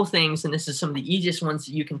conceptual things, and this is some of the easiest ones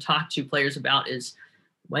that you can talk to players about is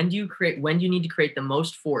when do you need to create the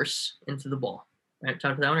most force into the ball? Right? I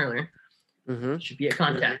talked about that one earlier. Mm-hmm. It should be at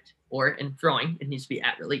contact or in throwing, it needs to be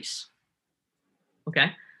at release.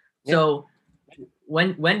 Okay. Yep. So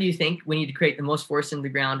when do you think we need to create the most force in the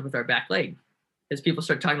ground with our back leg? Because people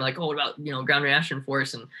start talking like, oh, what about, ground reaction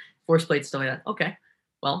force and force plates, stuff like that. Okay.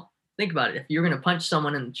 Well, think about it. If you're going to punch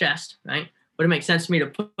someone in the chest, right? Would it make sense to me to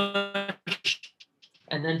push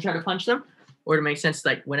and then try to punch them? Or to make sense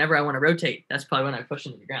like whenever I want to rotate, that's probably when I push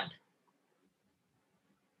into the ground.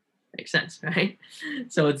 Makes sense, right?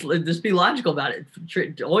 So it's just be logical about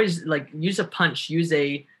it. Always like use a punch, use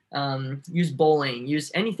bowling,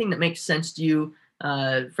 use anything that makes sense to you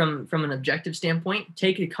from an objective standpoint.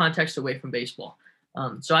 Take the context away from baseball.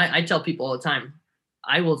 So I tell people all the time,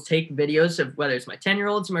 I will take videos of whether it's my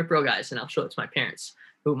 10-year-olds or my pro guys, and I'll show it to my parents.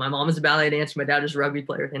 Who my mom is a ballet dancer, my dad is a rugby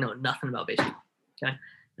player. They know nothing about baseball. Okay,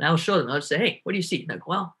 and I will show them. I'll say, hey, what do you see? And I go,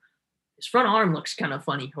 well, his front arm looks kind of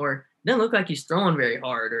funny, or doesn't look like he's throwing very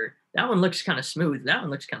hard, or that one looks kind of smooth. That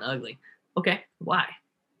one looks kind of ugly. Okay, why?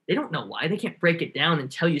 They don't know why. They can't break it down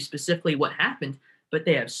and tell you specifically what happened, but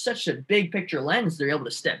they have such a big picture lens. They're able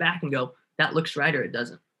to step back and go, that looks right or it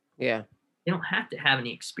doesn't. Yeah. They don't have to have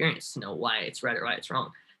any experience to know why it's right or why it's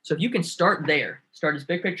wrong. So if you can start there, start as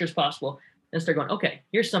big picture as possible, and start going, okay,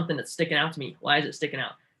 here's something that's sticking out to me. Why is it sticking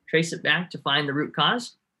out? trace it back to find the root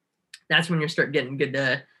cause, that's when you start getting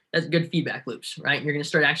that's good feedback loops, right? You're going to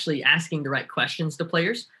start actually asking the right questions to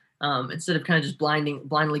players instead of kind of just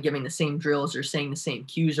blindly giving the same drills or saying the same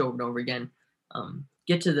cues over and over again.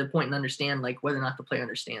 Get to the point and understand like whether or not the player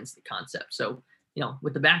understands the concept. So,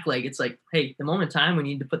 with the back leg, it's like, hey, the moment in time when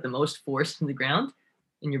you need to put the most force in the ground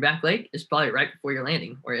in your back leg is probably right before you're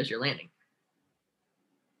landing or as you're landing.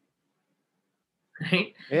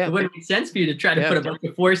 Right? Yeah. It wouldn't make sense for you to try to put a bunch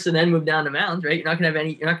of force and then move down the mound, right? You're not going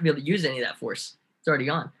to be able to use any of that force. It's already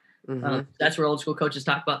gone. That's where old school coaches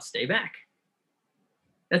talk about stay back.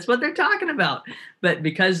 That's what they're talking about. But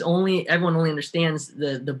because everyone only understands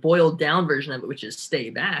the boiled down version of it, which is stay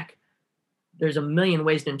back, there's a million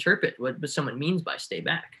ways to interpret what someone means by stay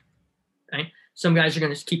back, right? Some guys are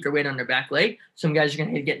going to keep their weight on their back leg. Some guys are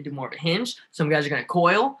going to get into more of a hinge. Some guys are going to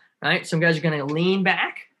coil, right? Some guys are going to lean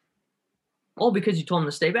back. All because you told them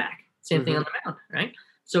to stay back. Same thing on the mound, right?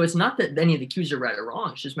 So it's not that any of the cues are right or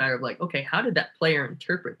wrong. It's just a matter of like, okay, how did that player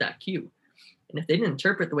interpret that cue? And if they didn't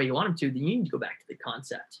interpret the way you want them to, then you need to go back to the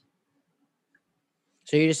concept.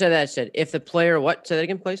 So you just said if the player, say that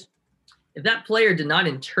again, please. If that player did not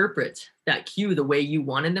interpret that cue the way you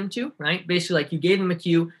wanted them to, right? Basically, like you gave them a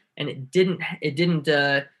cue and it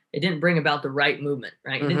didn't bring about the right movement,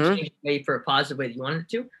 right? It didn't change the way for a positive way that you wanted it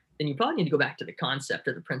to, then you probably need to go back to the concept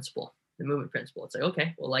or the principle, the movement principle. It's like,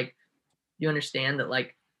 okay, well, like you understand that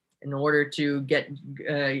like in order to get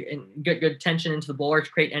good tension into the ball or to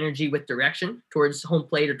create energy with direction towards home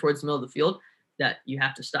plate or towards the middle of the field, that you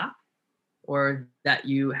have to stop, or that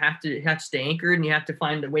you have to stay anchored and you have to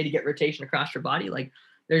find a way to get rotation across your body. Like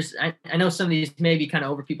I know some of these may be kind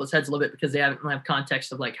of over people's heads a little bit because they don't have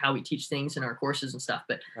context of like how we teach things in our courses and stuff.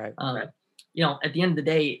 But, right. At the end of the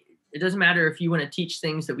day, it doesn't matter if you want to teach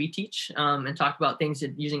things that we teach and talk about things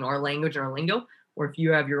using our language and our lingo, or if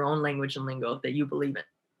you have your own language and lingo that you believe in.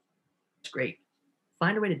 It's great.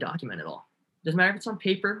 Find a way to document it all. Doesn't matter if it's on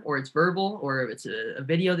paper or it's verbal or if it's a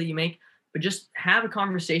video that you make, but just have a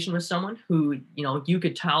conversation with someone who, you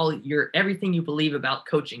could tell everything you believe about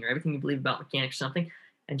coaching or everything you believe about mechanics or something,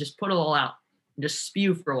 and just put it all out and just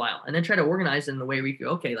spew for a while and then try to organize it in the way we go,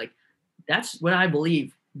 okay, like that's what I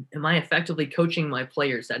believe. Am I effectively coaching my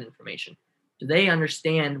players that information? Do they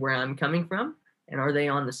understand where I'm coming from? And are they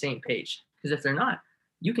on the same page? Because if they're not,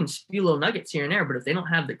 you can spew little nuggets here and there, but if they don't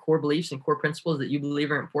have the core beliefs and core principles that you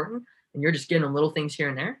believe are important, and you're just getting them little things here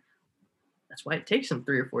and there, that's why it takes them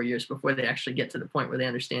 3 or 4 years before they actually get to the point where they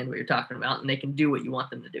understand what you're talking about and they can do what you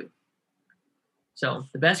want them to do. So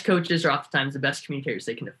the best coaches are oftentimes the best communicators.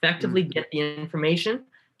 They can effectively get the information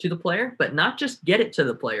to the player, but not just get it to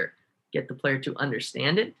the player, get the player to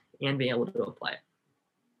understand it and be able to apply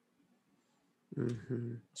it.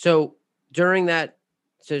 So during that,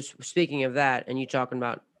 so speaking of that, and you talking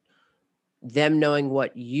about them knowing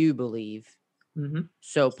what you believe.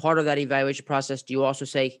 So part of that evaluation process, do you also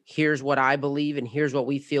say, here's what I believe and here's what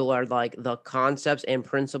we feel are like the concepts and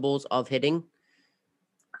principles of hitting?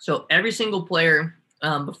 So every single player,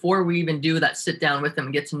 before we even do that sit down with them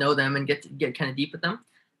and get to know them and get kind of deep with them,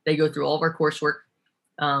 they go through all of our coursework.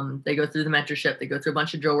 They go through the mentorship, they go through a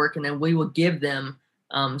bunch of drill work, and then we will give them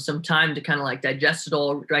some time to kind of like digest it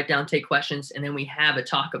all, write down, take questions, and then we have a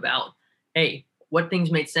talk about, hey, what things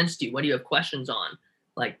made sense to you? What do you have questions on?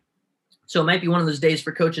 Like, so it might be one of those days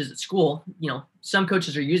for coaches at school. Some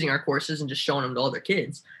coaches are using our courses and just showing them to all their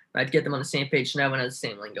kids, right? To get them on the same page so everyone has the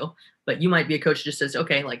same lingo. But you might be a coach who just says,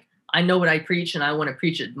 okay, like I know what I preach and I want to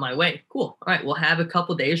preach it my way. Cool. All right. We'll have a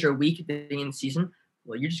couple days or a week at the beginning of the season.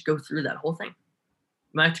 Well, you just go through that whole thing.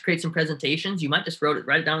 You might have to create some presentations. You might just write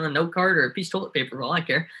it down on a note card or a piece of toilet paper, for all I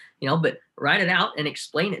care, but write it out and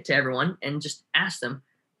explain it to everyone and just ask them,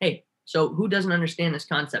 hey, so who doesn't understand this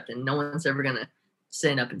concept? And no one's ever going to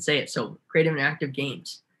stand up and say it. So creative interactive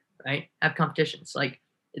games, right? Have competitions. Like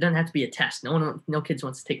it doesn't have to be a test. No kids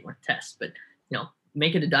wants to take more tests, but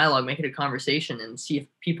make it a dialogue, make it a conversation and see if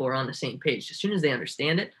people are on the same page. As soon as they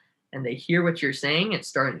understand it and they hear what you're saying, it's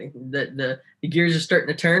starting the gears are starting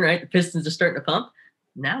to turn, right? The pistons are starting to pump.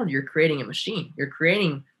 Now you're creating a machine. You're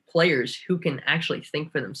creating players who can actually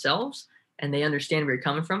think for themselves and they understand where you're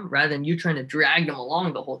coming from rather than you trying to drag them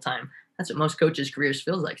along the whole time. That's what most coaches' careers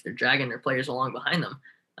feels like. They're dragging their players along behind them.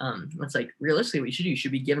 It's like realistically what you should do. You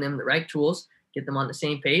should be giving them the right tools, get them on the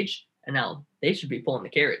same page, and now they should be pulling the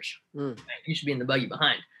carriage. Right? You should be in the buggy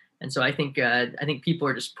behind. And so I think people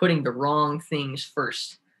are just putting the wrong things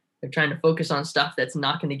first. They're trying to focus on stuff that's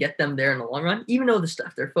not going to get them there in the long run, even though the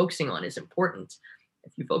stuff they're focusing on is important.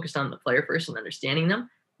 If you focus on the player first and understanding them,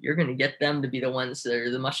 you're going to get them to be the ones that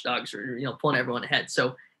are the mush dogs or, pulling everyone ahead.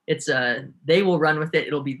 So it's they will run with it.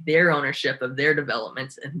 It'll be their ownership of their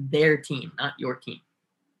developments and their team, not your team.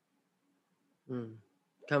 Mm.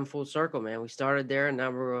 Come full circle, man. We started there, and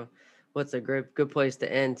now we're. What's a good place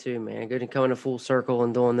to end too, man. Good to coming to full circle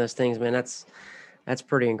and doing those things, man. That's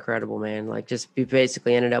pretty incredible, man. Like just you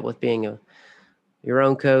basically ended up with being your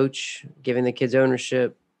own coach, giving the kids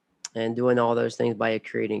ownership, and doing all those things by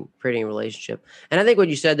creating a relationship. And I think what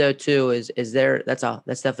you said though too is there that's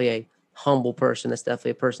definitely a humble person. That's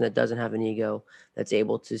definitely a person that doesn't have an ego. That's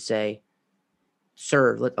able to say,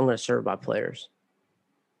 "Serve. I'm going to serve my players."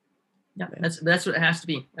 Yeah, that's what it has to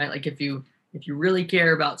be, right? Like if you really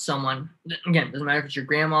care about someone, again, doesn't matter if it's your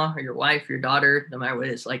grandma or your wife, or your daughter, no matter what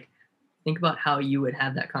it is, like think about how you would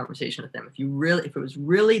have that conversation with them. If it was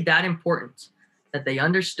really that important that they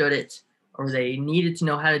understood it or they needed to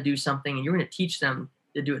know how to do something and you're going to teach them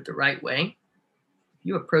to do it the right way, if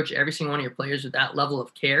you approach every single one of your players with that level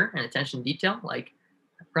of care and attention to detail, like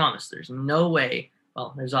I promise there's no way,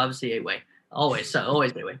 well, there's obviously a way, always a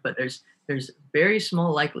way, but there's very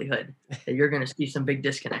small likelihood that you're going to see some big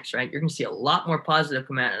disconnects, right? You're going to see a lot more positive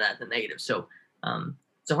come out of that than negative. So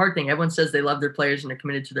it's a hard thing. Everyone says they love their players and they're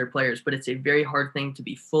committed to their players, but it's a very hard thing to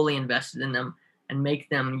be fully invested in them and make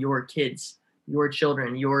them your kids, your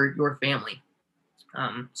children, your family.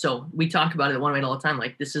 So we talk about it at 108 all the time.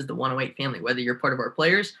 Like this is the 108 family, whether you're part of our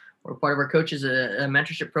players or part of our coaches, a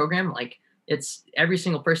mentorship program, like it's every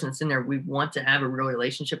single person that's in there. We want to have a real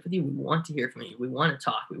relationship with you. We want to hear from you. We want to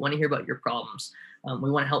talk. We want to hear about your problems.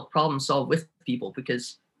 We want to help problem solve with people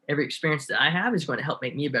because every experience that I have is going to help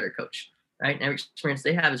make me a better coach, right? And every experience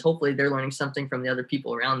they have is hopefully they're learning something from the other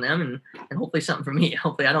people around them and hopefully something from me.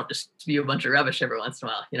 Hopefully I don't just spew a bunch of rubbish every once in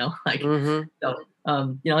a while, like, so,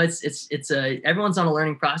 it's everyone's on a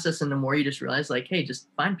learning process. And the more you just realize like, hey, just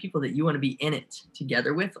find people that you want to be in it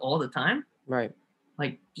together with all the time. Right.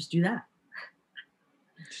 Like just do that.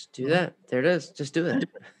 Just do that. There it is. Just do it.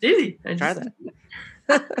 Easy. Try that.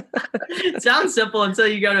 It sounds simple until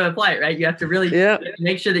you go to apply it, right? You have to really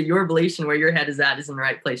make sure that your beliefs and where your head is at is in the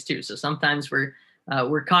right place too. So sometimes we're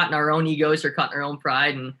caught in our own egos or caught in our own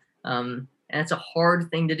pride, and it's a hard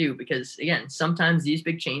thing to do because again, sometimes these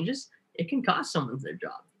big changes, it can cost someone their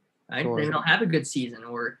job, right? Sure. They don't have a good season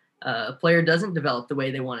or a player doesn't develop the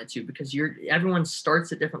way they wanted to because everyone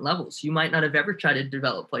starts at different levels. You might not have ever tried to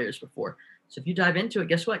develop players before. So if you dive into it,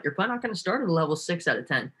 guess what? You're probably not going to start at a level 6 out of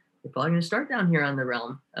 10. You're probably going to start down here on the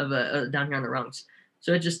realm of down here on the rungs.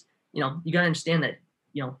 So it just, you got to understand that,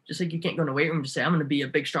 just like you can't go in a weight room and just say, I'm going to be a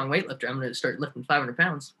big, strong weightlifter. I'm going to start lifting 500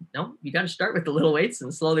 pounds. No, you got to start with the little weights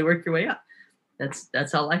and slowly work your way up.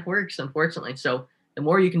 That's how life works, unfortunately. So the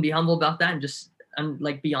more you can be humble about that and just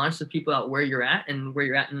be honest with people about where you're at and where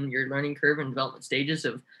you're at in your learning curve and development stages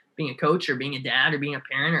of being a coach or being a dad or being a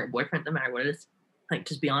parent or a boyfriend, no matter what it is, like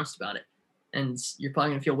just be honest about it. And you're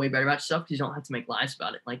probably gonna feel way better about yourself because you don't have to make lies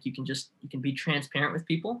about it. Like you can be transparent with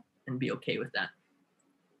people and be okay with that.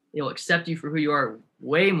 They'll accept you for who you are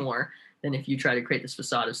way more than if you try to create this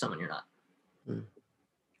facade of someone you're not.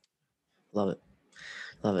 Love it.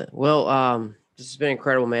 Well, this has been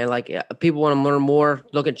incredible, man. Like people want to learn more,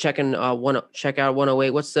 check out 108.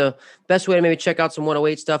 What's the best way to maybe check out some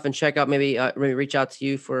 108 stuff and check out maybe reach out to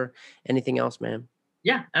you for anything else, man?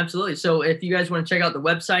 Yeah, absolutely. So if you guys want to check out the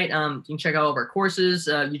website, you can check out all of our courses,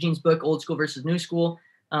 Eugene's book, Old School versus New School,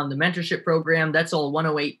 the mentorship program, that's all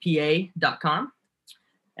 108pa.com.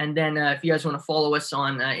 And then if you guys want to follow us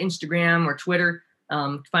on Instagram or Twitter,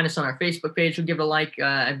 find us on our Facebook page. We'll give it a like.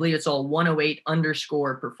 I believe it's all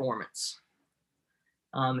 108_performance.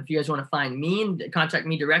 If you guys want to find me and contact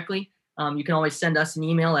me directly, you can always send us an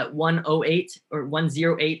email at 108 at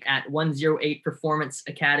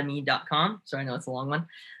 108performanceacademy.com. So I know it's a long one.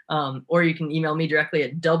 Or you can email me directly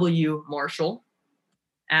at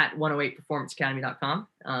wmarshall@108performanceacademy.com.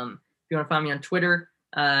 If you want to find me on Twitter,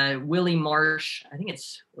 Willie Marsh, I think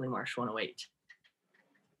it's Willie Marsh 108.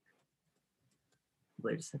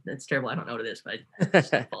 That's terrible. I don't know what it is, but I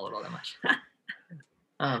just don't follow it all that much.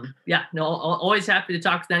 Always happy to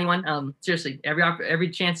talk with anyone. Seriously, every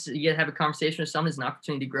chance you get to have a conversation with someone is an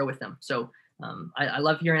opportunity to grow with them. So I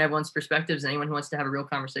love hearing everyone's perspectives. Anyone who wants to have a real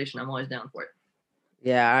conversation, I'm always down for it.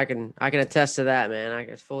 Yeah, I can attest to that, man. I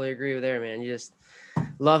can fully agree with there, man. You just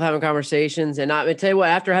love having conversations. And I tell you what,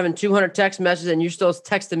 after having 200 text messages and you're still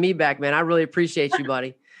texting me back, man, I really appreciate you,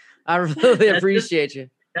 buddy. I really appreciate you.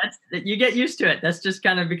 You get used to it. That's just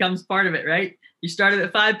kind of becomes part of it, right? You started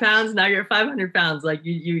at 5 pounds, now you're at 500 pounds. Like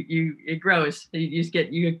it grows. You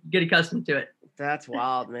get accustomed to it. That's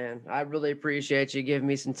wild, man. I really appreciate you giving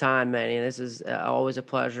me some time, man. And this is always a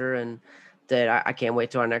pleasure. And that I can't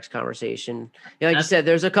wait to our next conversation. Like you said,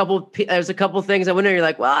 there's a couple things I went in. You're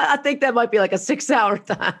like, well, I think that might be like a 6-hour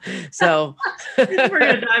time. So we're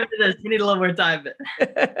gonna dive into this. We need a little more time.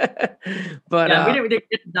 But yeah, we didn't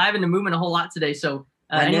get to dive into movement a whole lot today. So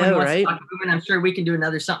anyone who wants to talk movement, I'm sure we can do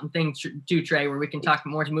another thing too, Trey, where we can talk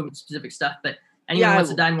more movement specific stuff. But anyone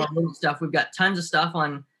wants to dive more movement stuff, we've got tons of stuff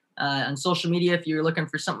on social media if you're looking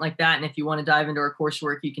for something like that, and if you want to dive into our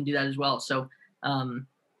coursework, you can do that as well. So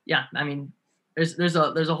yeah, I mean, there's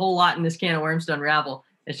a whole lot in this can of worms to unravel.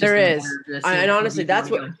 It's just there is, and honestly, that's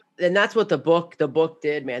what the book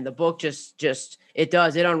did, man. The book just it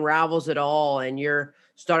unravels it all, and you're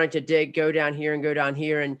starting to go down here,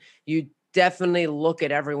 and you definitely look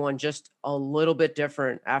at everyone just a little bit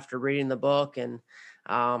different after reading the book. And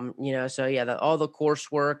so yeah, all the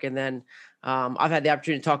coursework, and then I've had the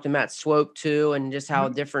opportunity to talk to Matt Swope too, and just how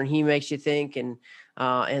different he makes you think and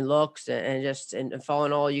looks, and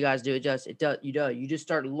following all you guys do. You just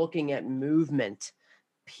start looking at movement,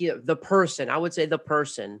 the person. I would say the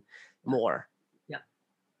person more. Yeah.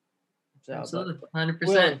 So absolutely,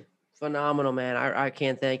 100%. Phenomenal, man. I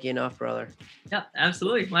can't thank you enough, brother. Yeah,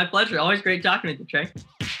 absolutely. My pleasure. Always great talking with you, Trey.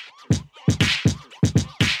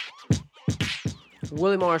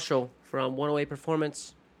 Willie Marshall from 108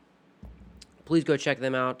 Performance. Please go check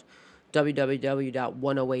them out.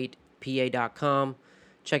 www.108pa.com.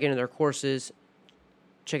 Check into their courses.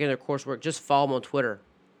 Check into their coursework. Just follow them on Twitter.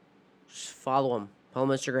 Just follow them. Follow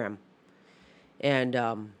them on Instagram.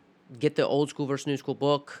 And get the Old School versus New School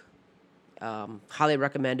book. Highly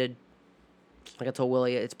recommended. Like I told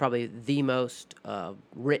Willie, it's probably the most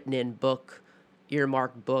written in book,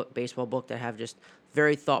 earmarked book, baseball book that have just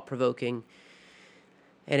very thought provoking.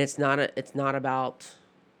 And it's not about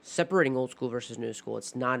separating old school versus new school.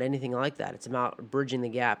 It's not anything like that. It's about bridging the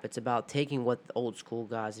gap. It's about taking what the old school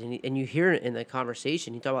guys, and you hear it in the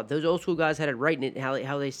conversation. You talk about those old school guys had it right, and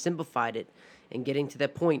how they simplified it and getting to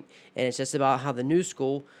that point. And it's just about how the new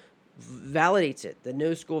school validates it. The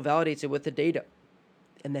new school validates it with the data,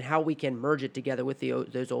 and then how we can merge it together with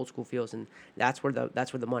those old school fields. And that's where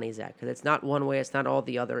the money is at, because it's not one way. It's not all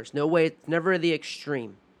the other. It's never the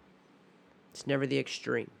extreme. It's never the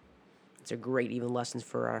extreme. It's a great even lessons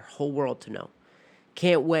for our whole world to know.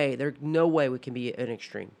 Can't wait. There's no way we can be an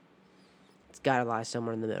extreme. It's got to lie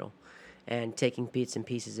somewhere in the middle, and taking bits and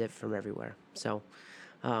pieces of it from everywhere. So,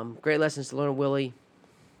 great lessons to learn, Willie.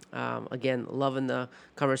 Again, loving the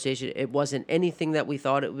conversation. It wasn't anything that we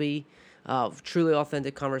thought it would be. Truly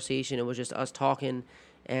authentic conversation. It was just us talking,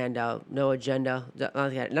 and no agenda.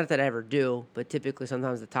 Not that I ever do, but typically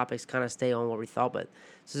sometimes the topics kind of stay on what we thought. But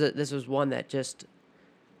this was one that just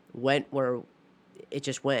went where it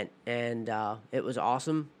just went, and it was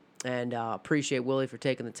awesome. And appreciate Willie for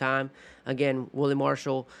taking the time. Again, Willie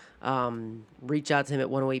Marshall, reach out to him at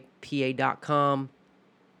 108pa.com,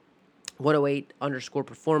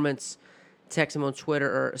 108_performance. Text him on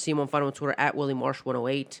Twitter, or see him on Twitter at Willie Marshall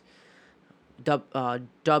 108.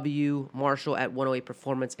 W Marshall at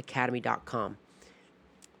 108performanceacademy.com.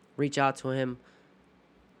 Reach out to him.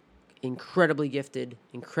 Incredibly gifted,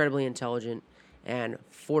 incredibly intelligent, and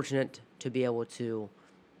fortunate to be able to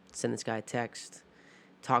send this guy a text,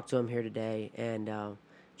 talk to him here today, and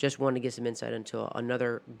just wanted to get some insight into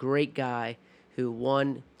another great guy who,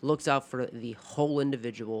 one, looks out for the whole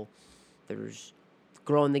individual. There's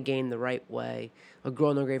growing the game the right way, or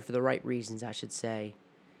growing the game for the right reasons, I should say,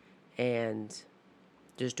 and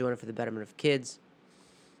just doing it for the betterment of kids.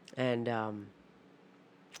 And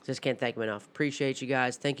just can't thank him enough. Appreciate you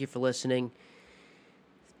guys. Thank you for listening.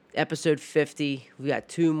 Episode 50. We got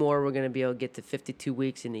 2 more. We're going to be able to get to 52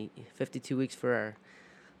 weeks in 52 weeks for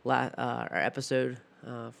our episode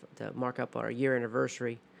to mark up our year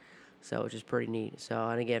anniversary. So, which is pretty neat. So,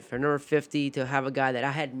 and again, for number 50, to have a guy that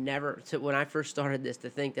I had never, when I first started this, to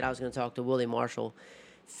think that I was going to talk to Willie Marshall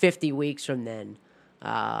 50 weeks from then,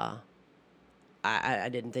 I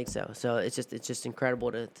didn't think so. So it's just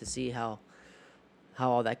incredible to see how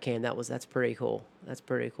all that came. That's pretty cool. That's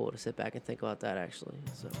pretty cool to sit back and think about that, actually.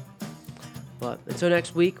 So, but until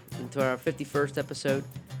next week, until our 51st episode,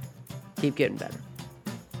 keep getting better.